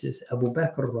ﷺ, this is Abu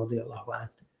Bakr radiallahu anhu.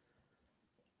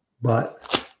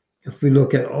 But if we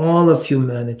look at all of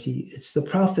humanity, it's the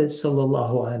Prophet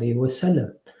sallallahu alaihi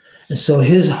wasallam. And so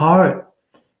his heart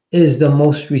is the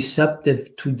most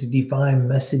receptive to the divine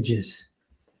messages.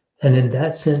 And in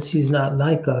that sense, he's not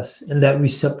like us. And that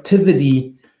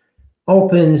receptivity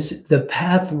opens the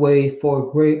pathway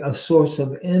for a source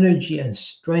of energy and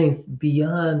strength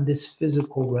beyond this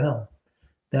physical realm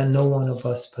that no one of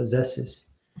us possesses.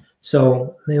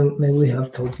 So may we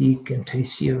have tawfiq and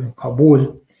taysir and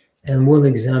qabul, and we'll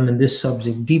examine this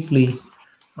subject deeply,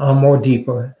 more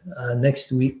deeper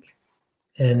next week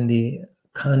in the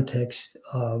context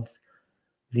of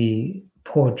the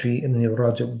poetry Ibn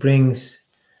Rajab brings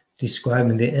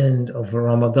describing the end of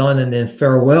Ramadan and then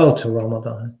farewell to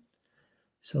Ramadan.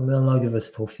 So may Allah give us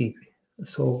tawfiq.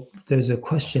 So there's a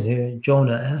question here.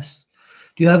 Jonah asks,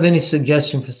 do you have any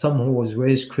suggestion for someone who was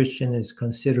raised Christian and is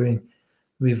considering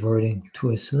reverting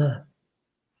to Islam?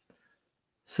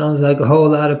 Sounds like a whole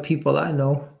lot of people I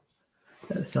know.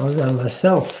 That sounds like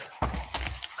myself.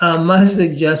 My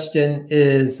suggestion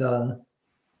is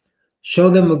show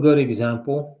them a good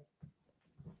example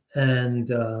and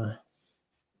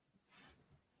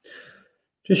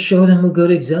just show them a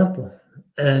good example.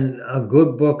 And a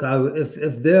good book,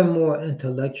 if they're more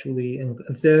intellectually, and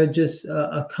if they're just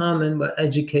a common but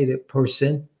educated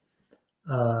person,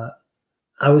 I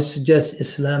would suggest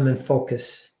Islam in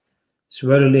Focus. It's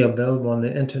readily available on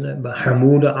the internet by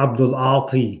Hamuda Abdul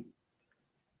Ati.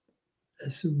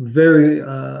 It's very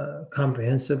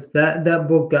comprehensive. That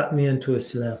book got me into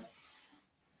Islam.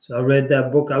 So I read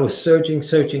that book. I was searching.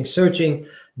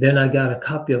 Then I got a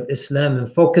copy of Islam in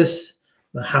Focus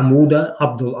by Hamuda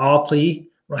Abdul Ati,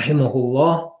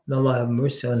 rahimahullah. May Allah have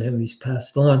mercy on him. He's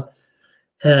passed on.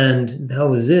 And that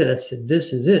was it. I said,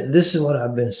 this is it. This is what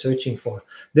I've been searching for.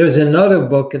 There's another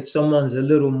book, if someone's a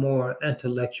little more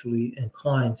intellectually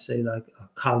inclined, say like a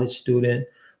college student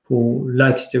who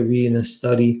likes to read and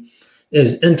study,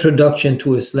 is Introduction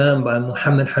to Islam by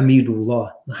Muhammad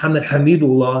Hamidullah. Muhammad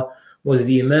Hamidullah was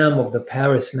the Imam of the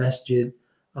Paris Masjid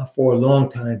for a long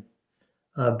time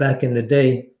back in the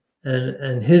day.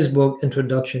 And his book,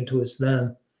 Introduction to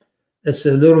Islam, it's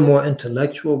a little more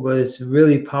intellectual, but it's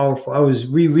really powerful. I was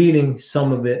rereading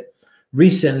some of it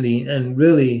recently, and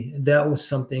really that was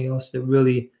something else that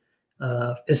really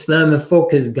Islam in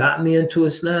Focus got me into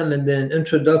Islam, and then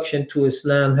Introduction to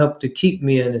Islam helped to keep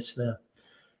me in Islam.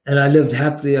 And I lived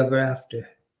happily ever after.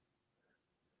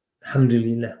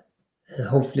 Alhamdulillah. And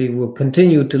hopefully we'll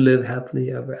continue to live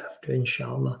happily ever after,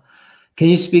 inshallah. Can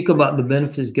you speak about the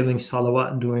benefits of giving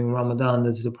salawat during Ramadan?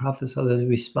 Does the Prophet ﷺ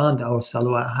respond to our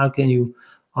salawat? How can you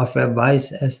offer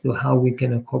advice as to how we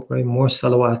can incorporate more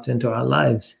salawat into our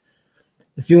lives?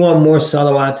 If you want more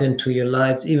salawat into your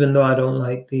lives, even though I don't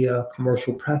like the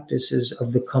commercial practices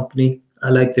of the company, I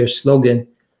like their slogan.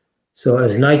 So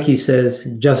as Nike says,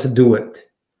 just do it.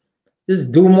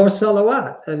 Just do more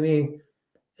salawat. I mean,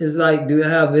 it's like, do you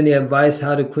have any advice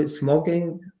how to quit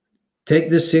smoking?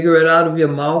 Take the cigarette out of your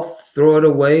mouth, throw it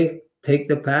away, take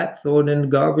the pack, throw it in the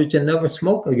garbage, and never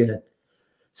smoke again.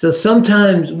 So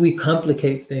sometimes we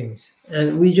complicate things,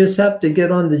 and we just have to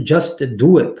get on the just to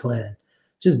do it plan.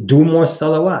 Just do more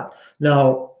salawat.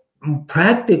 Now,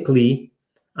 practically,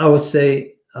 I would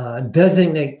say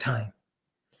designate time.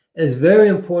 It's very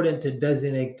important to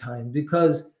designate time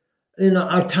because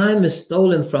our time is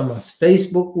stolen from us.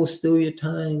 Facebook will steal your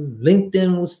time.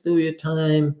 LinkedIn will steal your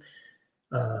time.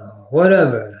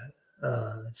 Whatever,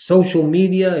 social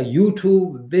media,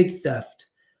 YouTube, big theft.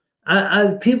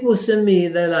 People send me,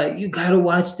 they're like, you got to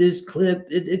watch this clip.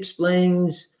 It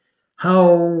explains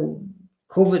how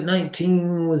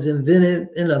COVID-19 was invented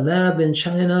in a lab in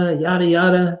China, yada,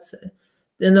 yada.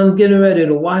 Then I'm getting ready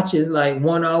to watch it, like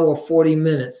 1 hour, 40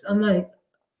 minutes. I'm like,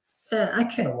 I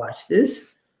can't watch this.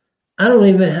 I don't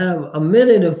even have a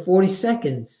minute and 40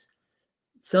 seconds.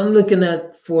 So I'm looking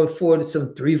at for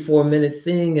some 3-4 minute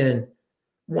thing and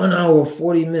 1 hour,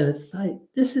 40 minutes. Like,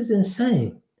 this is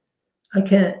insane. I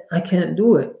can't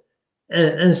do it.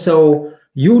 And so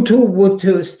YouTube will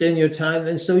to extend your time.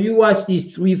 And so you watch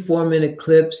these 3-4 minute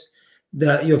clips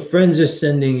that your friends are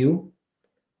sending you.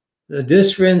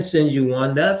 This friend sends you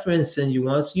one, that friend sends you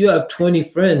one. So you have 20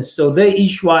 friends. So they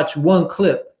each watch one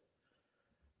clip.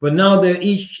 But now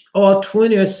all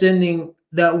 20 are sending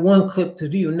that one clip to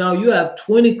you. Now you have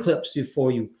 20 clips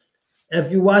before you.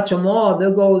 If you watch them all,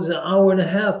 there goes an hour and a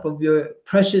half of your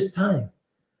precious time.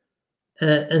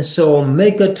 And so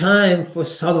make a time for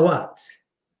salawat.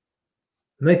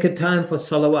 Make a time for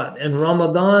salawat. In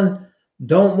Ramadan,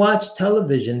 don't watch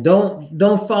television.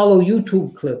 Don't follow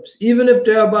YouTube clips. Even if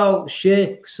they're about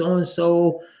sheikh,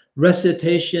 so-and-so,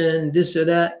 recitation, this or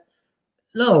that.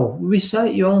 No,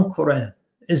 recite your own Quran.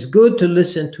 It's good to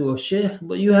listen to a sheikh,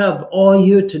 but you have all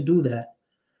year to do that.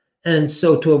 And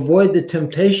so to avoid the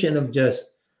temptation of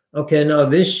just, okay, now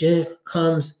this sheikh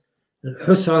comes,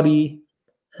 Husari,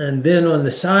 and then on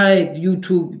the side,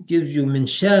 YouTube gives you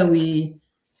Minshawi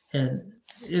and,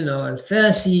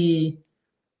 Al-Fasi,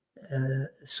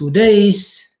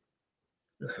 Sudais,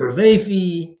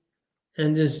 Hurvaifi,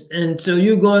 and so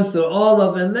you're going through all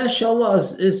of them.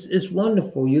 Mashallah, it's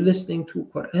wonderful. You're listening to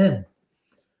Quran.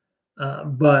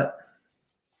 But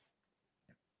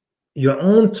your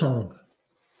own tongue,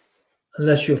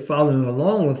 unless you're following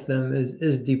along with them,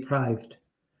 is deprived.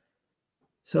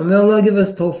 So may Allah give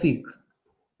us tawfiq.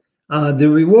 The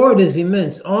reward is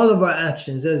immense. All of our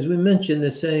actions, as we mentioned, the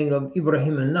saying of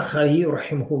Ibrahim al-Nakha'i,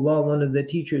 rahimahullah, one of the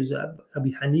teachers of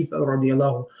Abi Hanifa,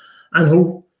 radiallahu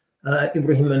anhu,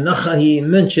 Ibrahim al-Nakha'i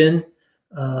mentioned,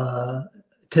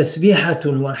 تسبيحة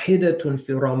واحدة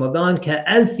في رمضان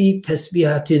كألف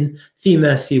تسبيحة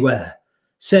فيما سواه.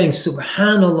 Saying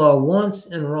Subhanallah once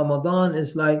in Ramadan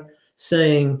is like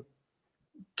saying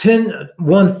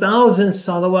 1,000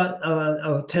 salawat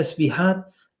tasbihat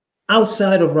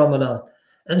outside of Ramadan.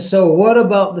 And so what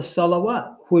about the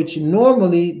salawat, which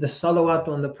normally the salawat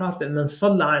on the Prophet, man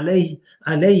salla alayya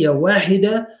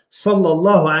wahida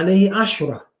sallallahu alayhi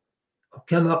ashra.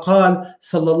 كما قال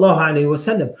صلى الله عليه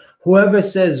وسلم. Whoever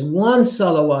says one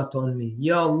salawat on me,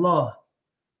 Ya Allah,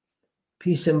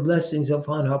 peace and blessings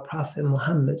upon our Prophet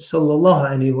Muhammad sallallahu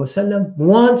alayhi wasallam,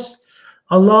 once,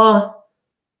 Allah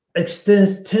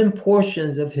extends 10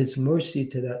 portions of his mercy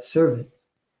to that servant.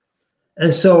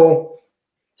 And so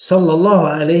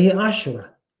sallallahu alayhi ashra.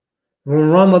 In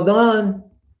Ramadan,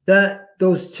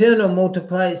 those 10 are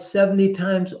multiplied 70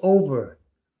 times over.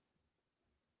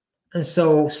 And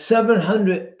so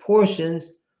 700 portions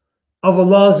of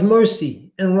Allah's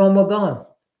mercy in Ramadan.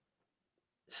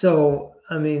 So,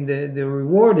 I mean, the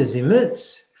reward is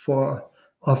immense for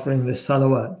offering the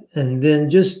salawat. And then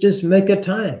just make a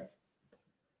time.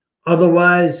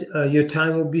 Otherwise, your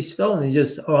time will be stolen. You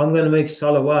just, I'm going to make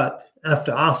salawat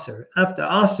after Asr. After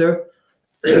Asr,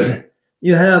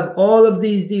 you have all of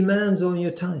these demands on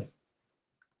your time.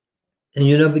 And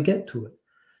you never get to it.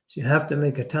 So you have to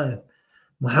make a time.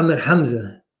 Muhammad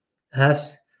Hamza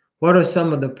asks, what are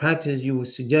some of the practices you would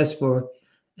suggest for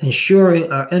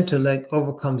ensuring our intellect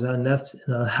overcomes our nafs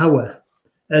and our hawa?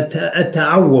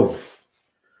 At-ta'awwuf.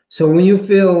 So when you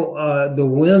feel the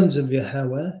whims of your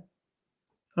hawa,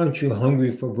 aren't you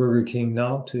hungry for Burger King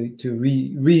now? To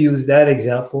reuse that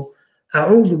example,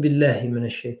 A'udhu billahi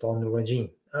minash shaitanir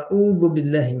rajim. A'udhu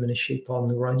billahi minash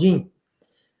shaitanir rajim.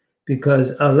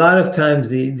 Because a lot of times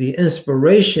the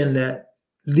inspiration that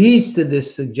leads to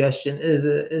this suggestion is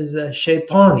a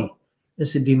shaitani.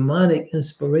 It's a demonic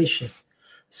inspiration.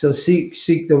 So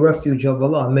seek the refuge of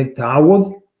Allah. Make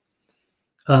ta'awudh,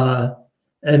 and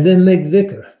then make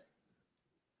dhikr.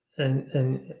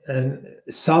 And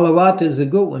salawat is a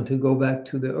good one, to go back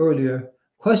to the earlier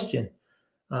question.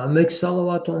 Make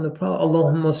salawat on the Prophet.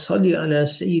 Allahumma salli ala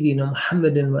Sayyidina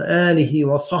Muhammadin wa alihi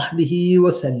wa sahbihi wa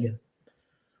sallim.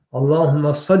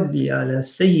 Allahumma salli ala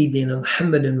Sayyidina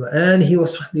Muhammadin wa alihi wa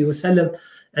sahbihi wa sallam.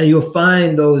 And you'll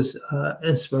find those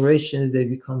inspirations, they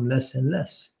become less and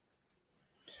less.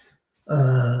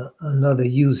 Another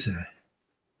user,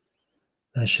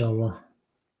 mashallah,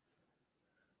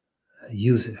 a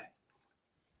user.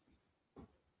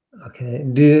 Okay,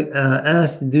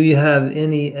 do you have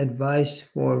any advice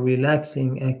for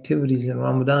relaxing activities in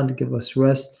Ramadan to give us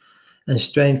rest and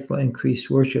strength for increased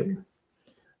worship.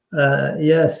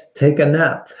 Yes, take a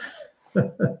nap.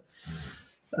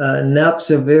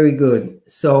 Naps are very good.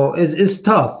 So it's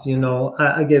tough, you know.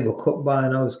 I gave a khutbah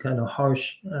and I was kind of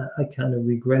harsh. I kind of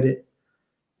regret it.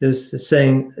 Just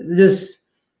saying, just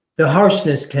the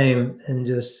harshness came and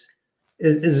just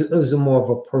it was more of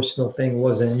a personal thing. It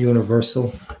wasn't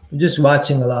universal. Just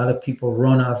watching a lot of people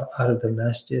run out of the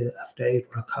masjid after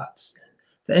 8 rakats.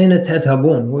 Where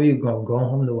are you going? Go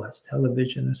home to watch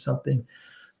television or something?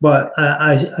 But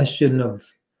I shouldn't have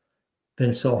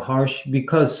been so harsh,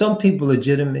 because some people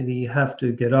legitimately have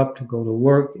to get up to go to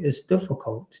work. It's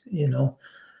difficult, you know,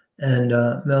 and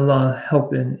may Allah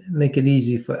help and make it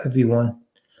easy for everyone.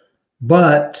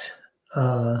 But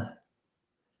a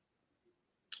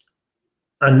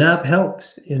nap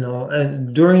helps, you know,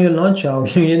 and during your lunch hour,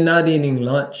 you're not eating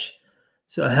lunch.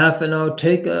 So half an hour,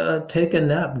 take a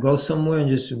nap, go somewhere and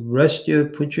just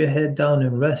put your head down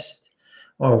and rest.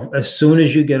 Or as soon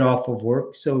as you get off of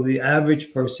work. So the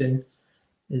average person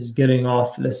is getting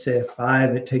off, let's say at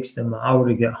 5, it takes them an hour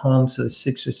to get home, so it's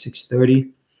 6 or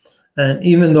 6:30. And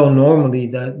even though normally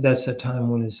that's a time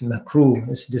when it's makruh,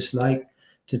 it's disliked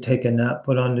to take a nap,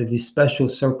 but under the special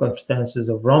circumstances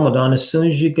of Ramadan, as soon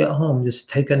as you get home, just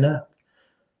take a nap.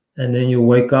 And then you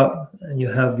wake up and you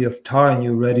have your iftar and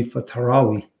you're ready for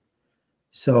Taraweeh.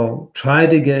 So try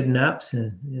to get naps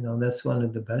in, you know, that's one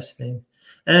of the best things.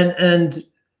 And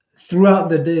throughout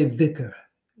the day, dhikr,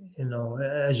 you know,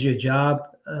 as your job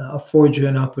affords you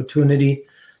an opportunity,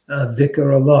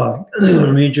 dhikr Allah,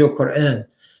 read your Quran.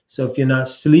 So if you're not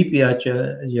sleepy at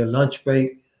your lunch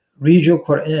break, read your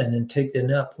Quran and take the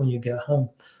nap when you get home.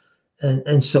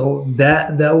 And so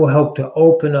that will help to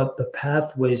open up the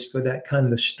pathways for that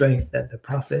kind of strength that the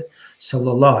Prophet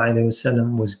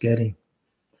ﷺ was getting.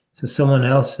 So someone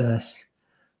else asked,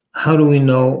 how do we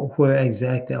know where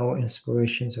exactly our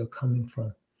inspirations are coming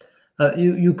from?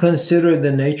 You consider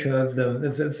the nature of them.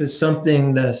 If it's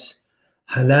something that's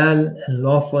halal and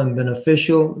lawful and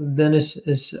beneficial, then it's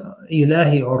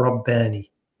ilahi or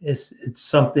rabbani. It's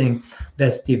something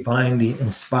that's divinely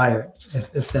inspired,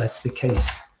 if that's the case.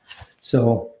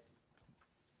 So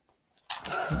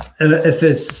if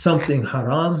it's something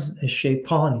haram, it's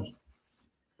shaitani.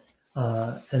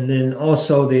 And then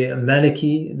also the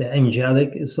maliki, the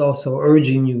angelic, is also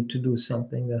urging you to do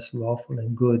something that's lawful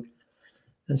and good.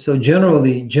 And so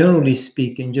generally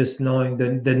speaking, just knowing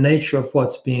the nature of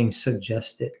what's being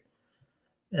suggested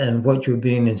and what you're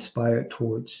being inspired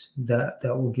towards, that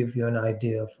will give you an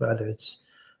idea of whether it's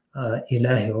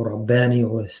ilahi or rabbani,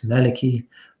 or it's maliki,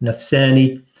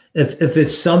 nafsani. If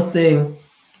it's something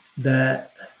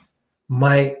that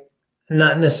might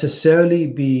not necessarily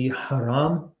be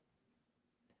haram,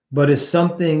 but it's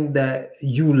something that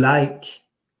you like,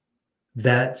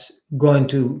 that's going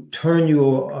to turn you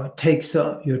or takes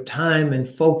up your time and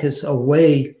focus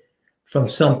away from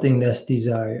something that's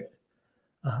desired.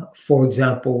 For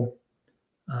example,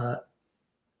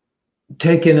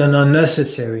 taking an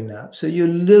unnecessary nap. So you're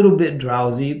a little bit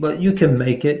drowsy, but you can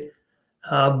make it.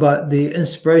 But the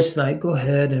inspiration, like, go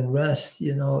ahead and rest.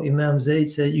 You know, Imam Zaid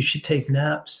said you should take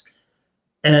naps.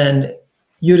 And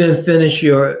you didn't finish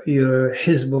your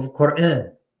hizb of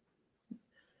Quran.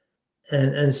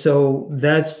 And so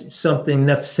that's something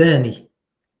nafsani.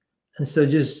 And so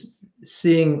just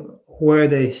seeing where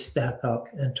they stack up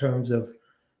in terms of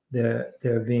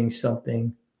there being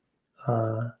something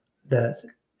that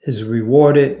is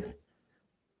rewarded,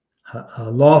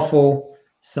 lawful,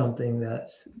 something that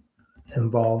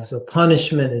involves a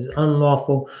punishment is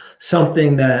unlawful,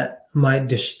 something that might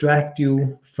distract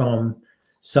you from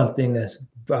something that's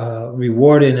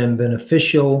rewarded and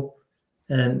beneficial,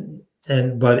 and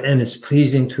it's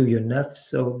pleasing to your nafs.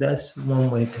 So that's one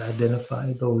way to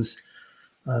identify those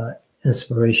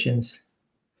inspirations.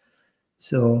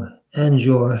 So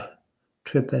Anjor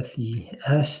Tripathi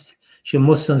asked, should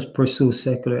Muslims pursue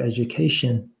secular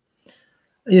education?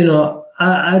 You know,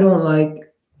 I don't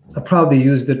like, I probably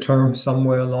used the term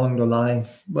somewhere along the line,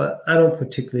 but I don't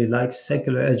particularly like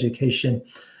secular education.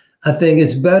 I think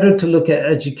it's better to look at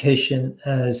education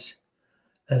as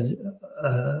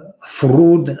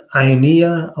furud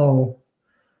ayniya or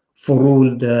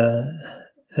furud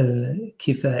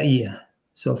al-kifaiya.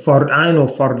 So fard ayn or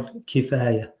fard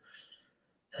kifaya.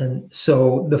 And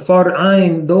so the fard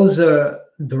ayn, those are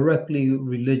directly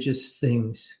religious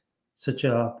things, such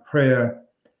as prayer,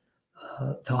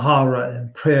 tahara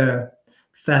and prayer,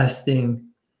 fasting.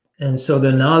 And so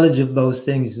the knowledge of those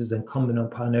things is incumbent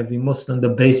upon every Muslim. The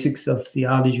basics of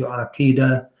theology or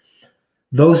aqidah,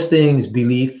 those things,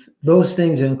 belief, those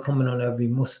things are incumbent on every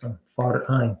Muslim, fard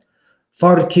ayn.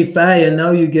 Fard kifaya,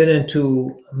 now you get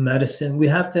into medicine. We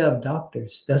have to have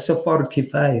doctors. That's a fard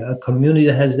kifaya. A community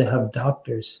has to have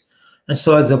doctors. And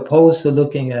so as opposed to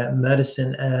looking at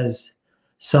medicine as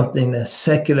something that's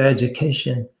secular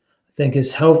education, I think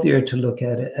it's healthier to look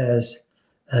at it as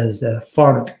the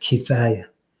fard kifaya.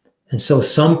 And so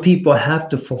some people have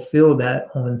to fulfill that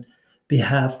on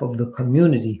behalf of the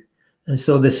community. And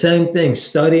so the same thing,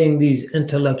 studying these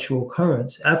intellectual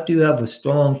currents, after you have a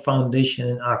strong foundation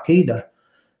in Aqidah,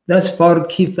 that's fard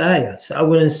kifaya. So I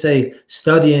wouldn't say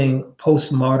studying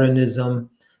postmodernism,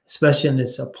 especially in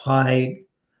its applied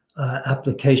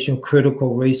application,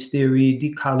 critical race theory,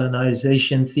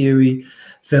 decolonization theory,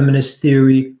 feminist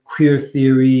theory, queer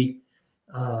theory,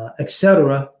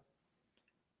 etc.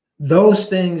 Those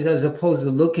things, as opposed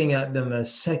to looking at them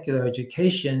as secular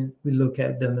education, we look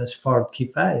at them as fard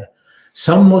kifaya.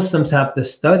 Some Muslims have to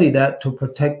study that to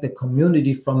protect the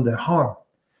community from their harm.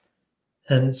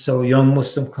 And so young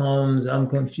Muslim comes, I'm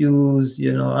confused,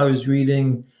 you know, I was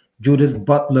reading Judith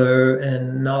Butler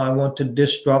and now I want to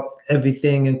disrupt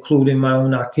everything, including my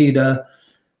own Aqidah.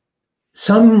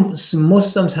 Some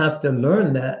Muslims have to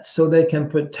learn that so they can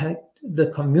protect the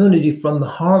community from the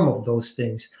harm of those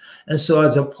things. And so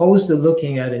as opposed to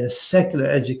looking at it as secular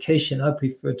education, I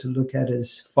prefer to look at it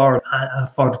as fard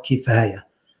kifaya.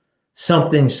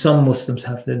 Something some Muslims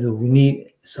have to do.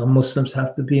 Some Muslims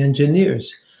have to be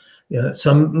engineers. You know,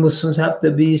 some Muslims have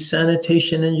to be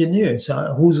sanitation engineers.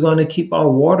 Who's going to keep our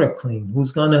water clean?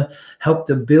 Who's going to help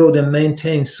to build and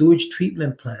maintain sewage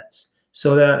treatment plants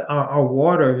so that our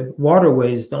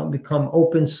waterways don't become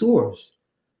open sewers?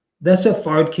 That's a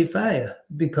fard kifaya,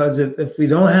 because if we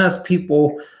don't have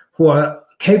people who are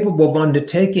capable of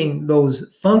undertaking those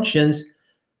functions,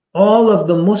 all of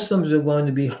the Muslims are going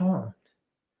to be harmed.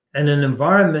 And an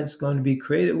environment is going to be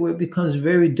created where it becomes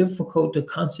very difficult to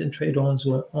concentrate on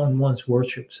one's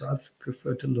worship. So I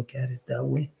prefer to look at it that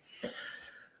way.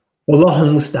 Allah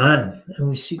al-Musta'an. And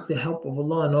we seek the help of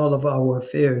Allah in all of our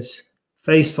affairs.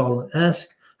 Faithful,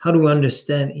 ask, how do we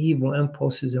understand evil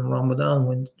impulses in Ramadan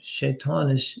when shaitan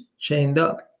is chained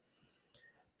up?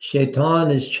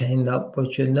 Shaitan is chained up,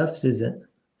 but your nafs isn't.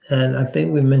 And I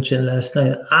think we mentioned last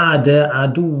night, Ada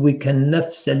aduwika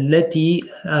nafs allati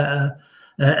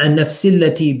النفس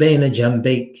بين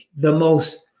جنبيك. The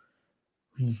most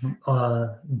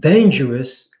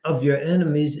dangerous of your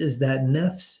enemies is that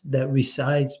nafs that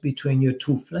resides between your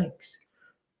two flanks,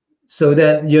 so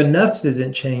that your nafs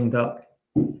isn't chained up.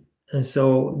 And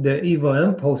so the evil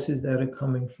impulses that are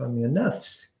coming from your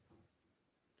nafs.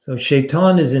 So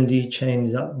shaitan is indeed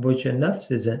chained up, but your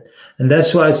nafs isn't. And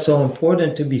that's why it's so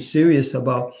important to be serious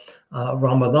about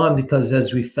Ramadan, because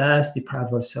as we fast,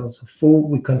 deprive ourselves of food,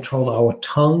 we control our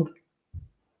tongue.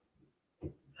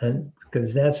 And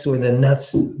because that's where the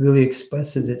nafs really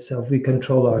expresses itself. We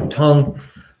control our tongue.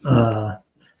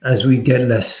 As we get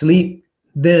less sleep,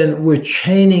 then we're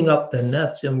chaining up the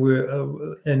nafs, and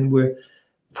we're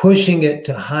pushing it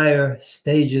to higher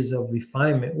stages of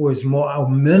refinement, where it's more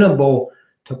amenable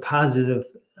to positive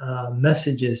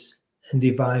messages and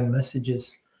divine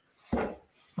messages.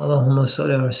 Allahumma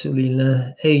salli ala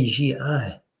rasulillah.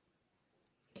 AGI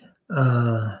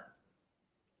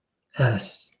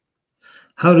asks,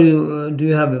 how do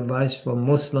you have advice for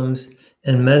Muslims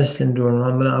in medicine during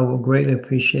Ramadan? I would greatly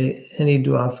appreciate any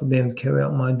dua for being able to carry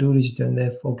out my duties during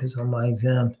their focus on my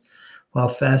exams while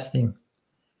fasting.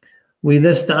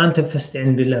 وإذا استعنت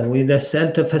فاستعن بالله وإذا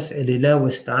سألت فاسأل الله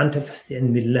واستعنت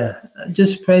فاستعن بالله.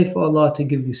 Just pray for Allah to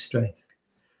give you strength.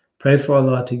 Pray for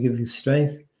Allah to give you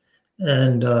strength,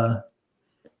 and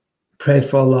pray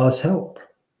for Allah's help.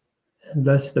 And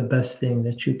that's the best thing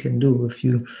that you can do. If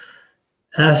you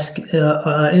ask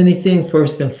anything,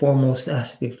 first and foremost,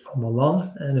 ask it from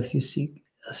Allah. And if you seek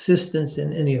assistance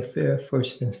in any affair,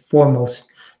 first and foremost,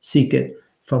 seek it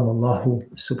from Allah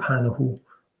subhanahu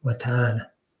wa ta'ala.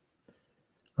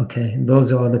 Okay,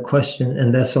 those are the questions,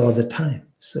 and that's all the time.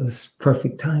 So it's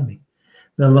perfect timing.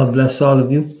 May Allah bless all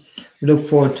of you. We look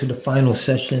forward to the final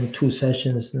session, 2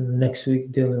 sessions next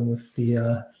week, dealing with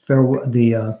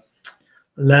the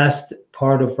last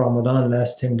part of Ramadan,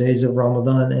 last 10 days of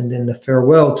Ramadan, and then the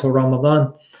farewell to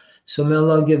Ramadan. So may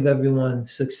Allah give everyone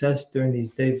success during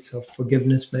these days of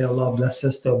forgiveness. May Allah bless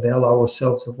us to avail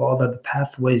ourselves of all of the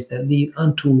pathways that lead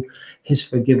unto His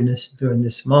forgiveness during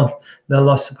this month. May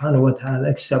Allah subhanahu wa ta'ala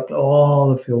accept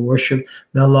all of your worship.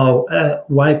 May Allah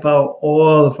wipe out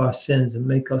all of our sins and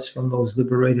make us from those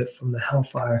liberated from the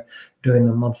hellfire during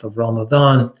the month of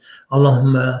Ramadan.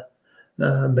 Allahumma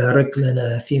barik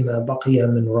lana fima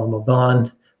baqiya min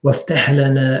Ramadan. وافتح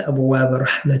لنا أبواب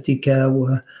رحمتك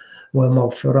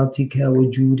ومغفرتك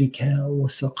وجودك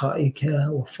وسقائك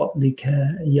وفضلك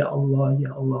يا الله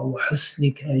يا الله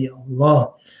وحسنك يا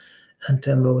الله أنت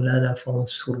مولانا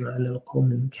فانصرنا على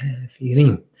القوم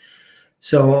الكافرين.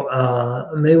 So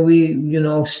may we,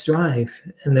 strive.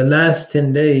 In the last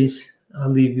 10 days, I'll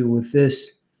leave you with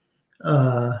this.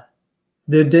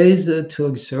 There are days to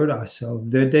exert ourselves.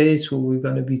 There are days where we're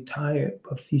going to be tired,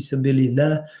 but fi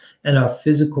sabilillah, and our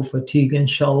physical fatigue,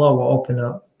 inshallah, will open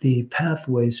up the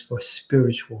pathways for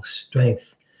spiritual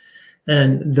strength.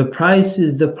 And the price,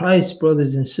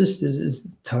 brothers and sisters, is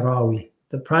Taraweeh.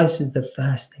 The price is the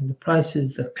fasting. The price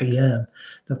is the qiyam.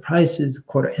 The price is the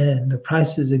Quran. The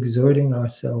price is exerting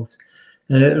ourselves.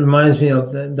 And it reminds me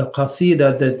of the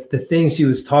qasida, the things he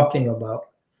was talking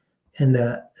about in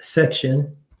the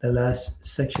section, the last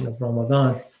section of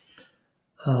Ramadan.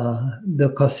 The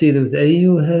qasida was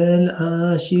Ayyuhal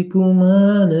ashiku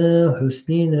mana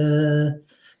husnina.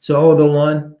 So, the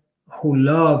one who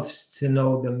loves to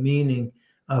know the meaning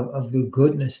of the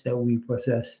goodness that we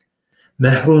possess.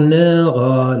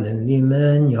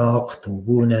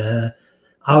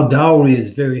 Our dowry is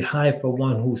very high for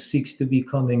one who seeks to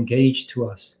become engaged to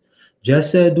us.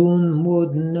 Bodies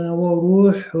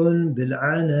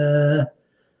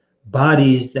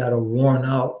that are worn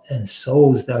out and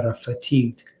souls that are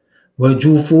fatigued.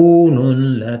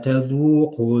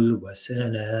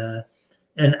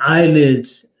 And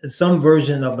eyelids. Some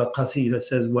version of the qasida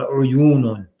says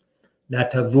وَعُيُونٌ لَا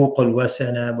تَذُوقُ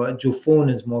الْوَسَنَا, but jufun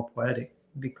is more poetic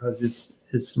because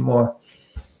it's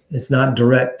not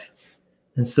direct.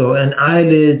 And so, and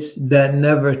eyelids that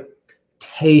never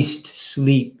taste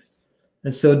sleep.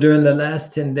 And so during the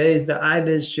last 10 days, the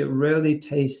eyelids should rarely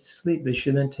taste sleep. They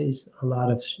shouldn't taste a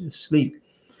lot of sleep.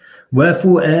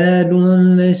 وَفُؤَادٌ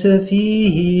لَيْسَ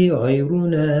فِيهِ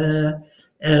غَيْرُنَا,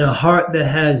 and a heart that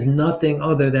has nothing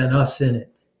other than us in it.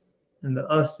 And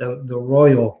the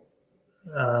royal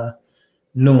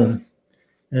noon.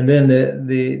 And then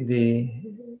the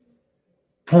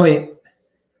point,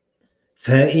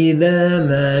 فَإِذَا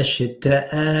مَا شِئْتَ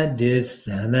أَدِّ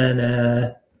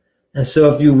الثَّمَنَا. And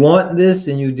so if you want this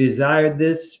and you desire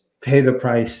this, pay the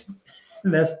price.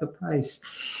 That's the price.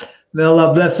 May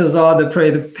Allah bless us all to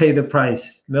pay the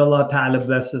price. May Allah Ta'ala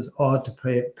bless us all to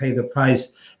pay the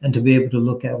price and to be able to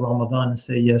look at Ramadan and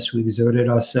say, yes, we exerted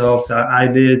ourselves. Our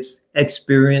eyelids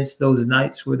experienced those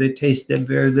nights where they tasted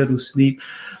very little sleep.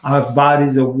 Our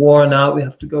bodies are worn out. We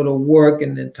have to go to work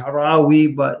and then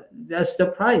Taraweeh, but that's the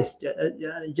price.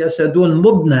 Jasadun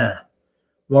mubna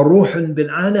wa ruhun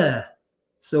bil ana.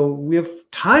 So we're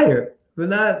tired. We're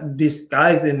not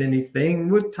disguising anything.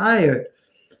 We're tired.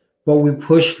 But we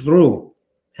push through.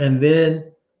 And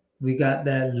then we got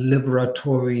that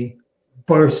liberatory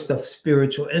burst of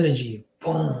spiritual energy.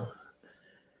 Boom.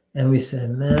 And we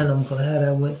said, man, I'm glad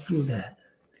I went through that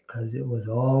because it was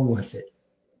all worth it.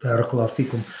 Barakallahu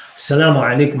fikum. Assalamu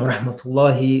alaikum wa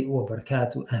rahmatullahi wa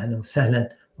barakatuh. Ahlan wa sahlan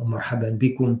wa marhaban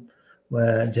bikum.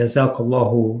 Wa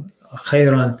jazakallahu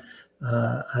khairan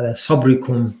ala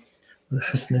sabrikum wa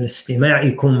husn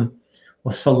al-istima'ikum.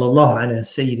 وصلى الله على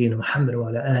سيدنا محمد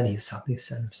وعلى آله وصحبه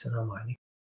وسلم. السلام عليكم.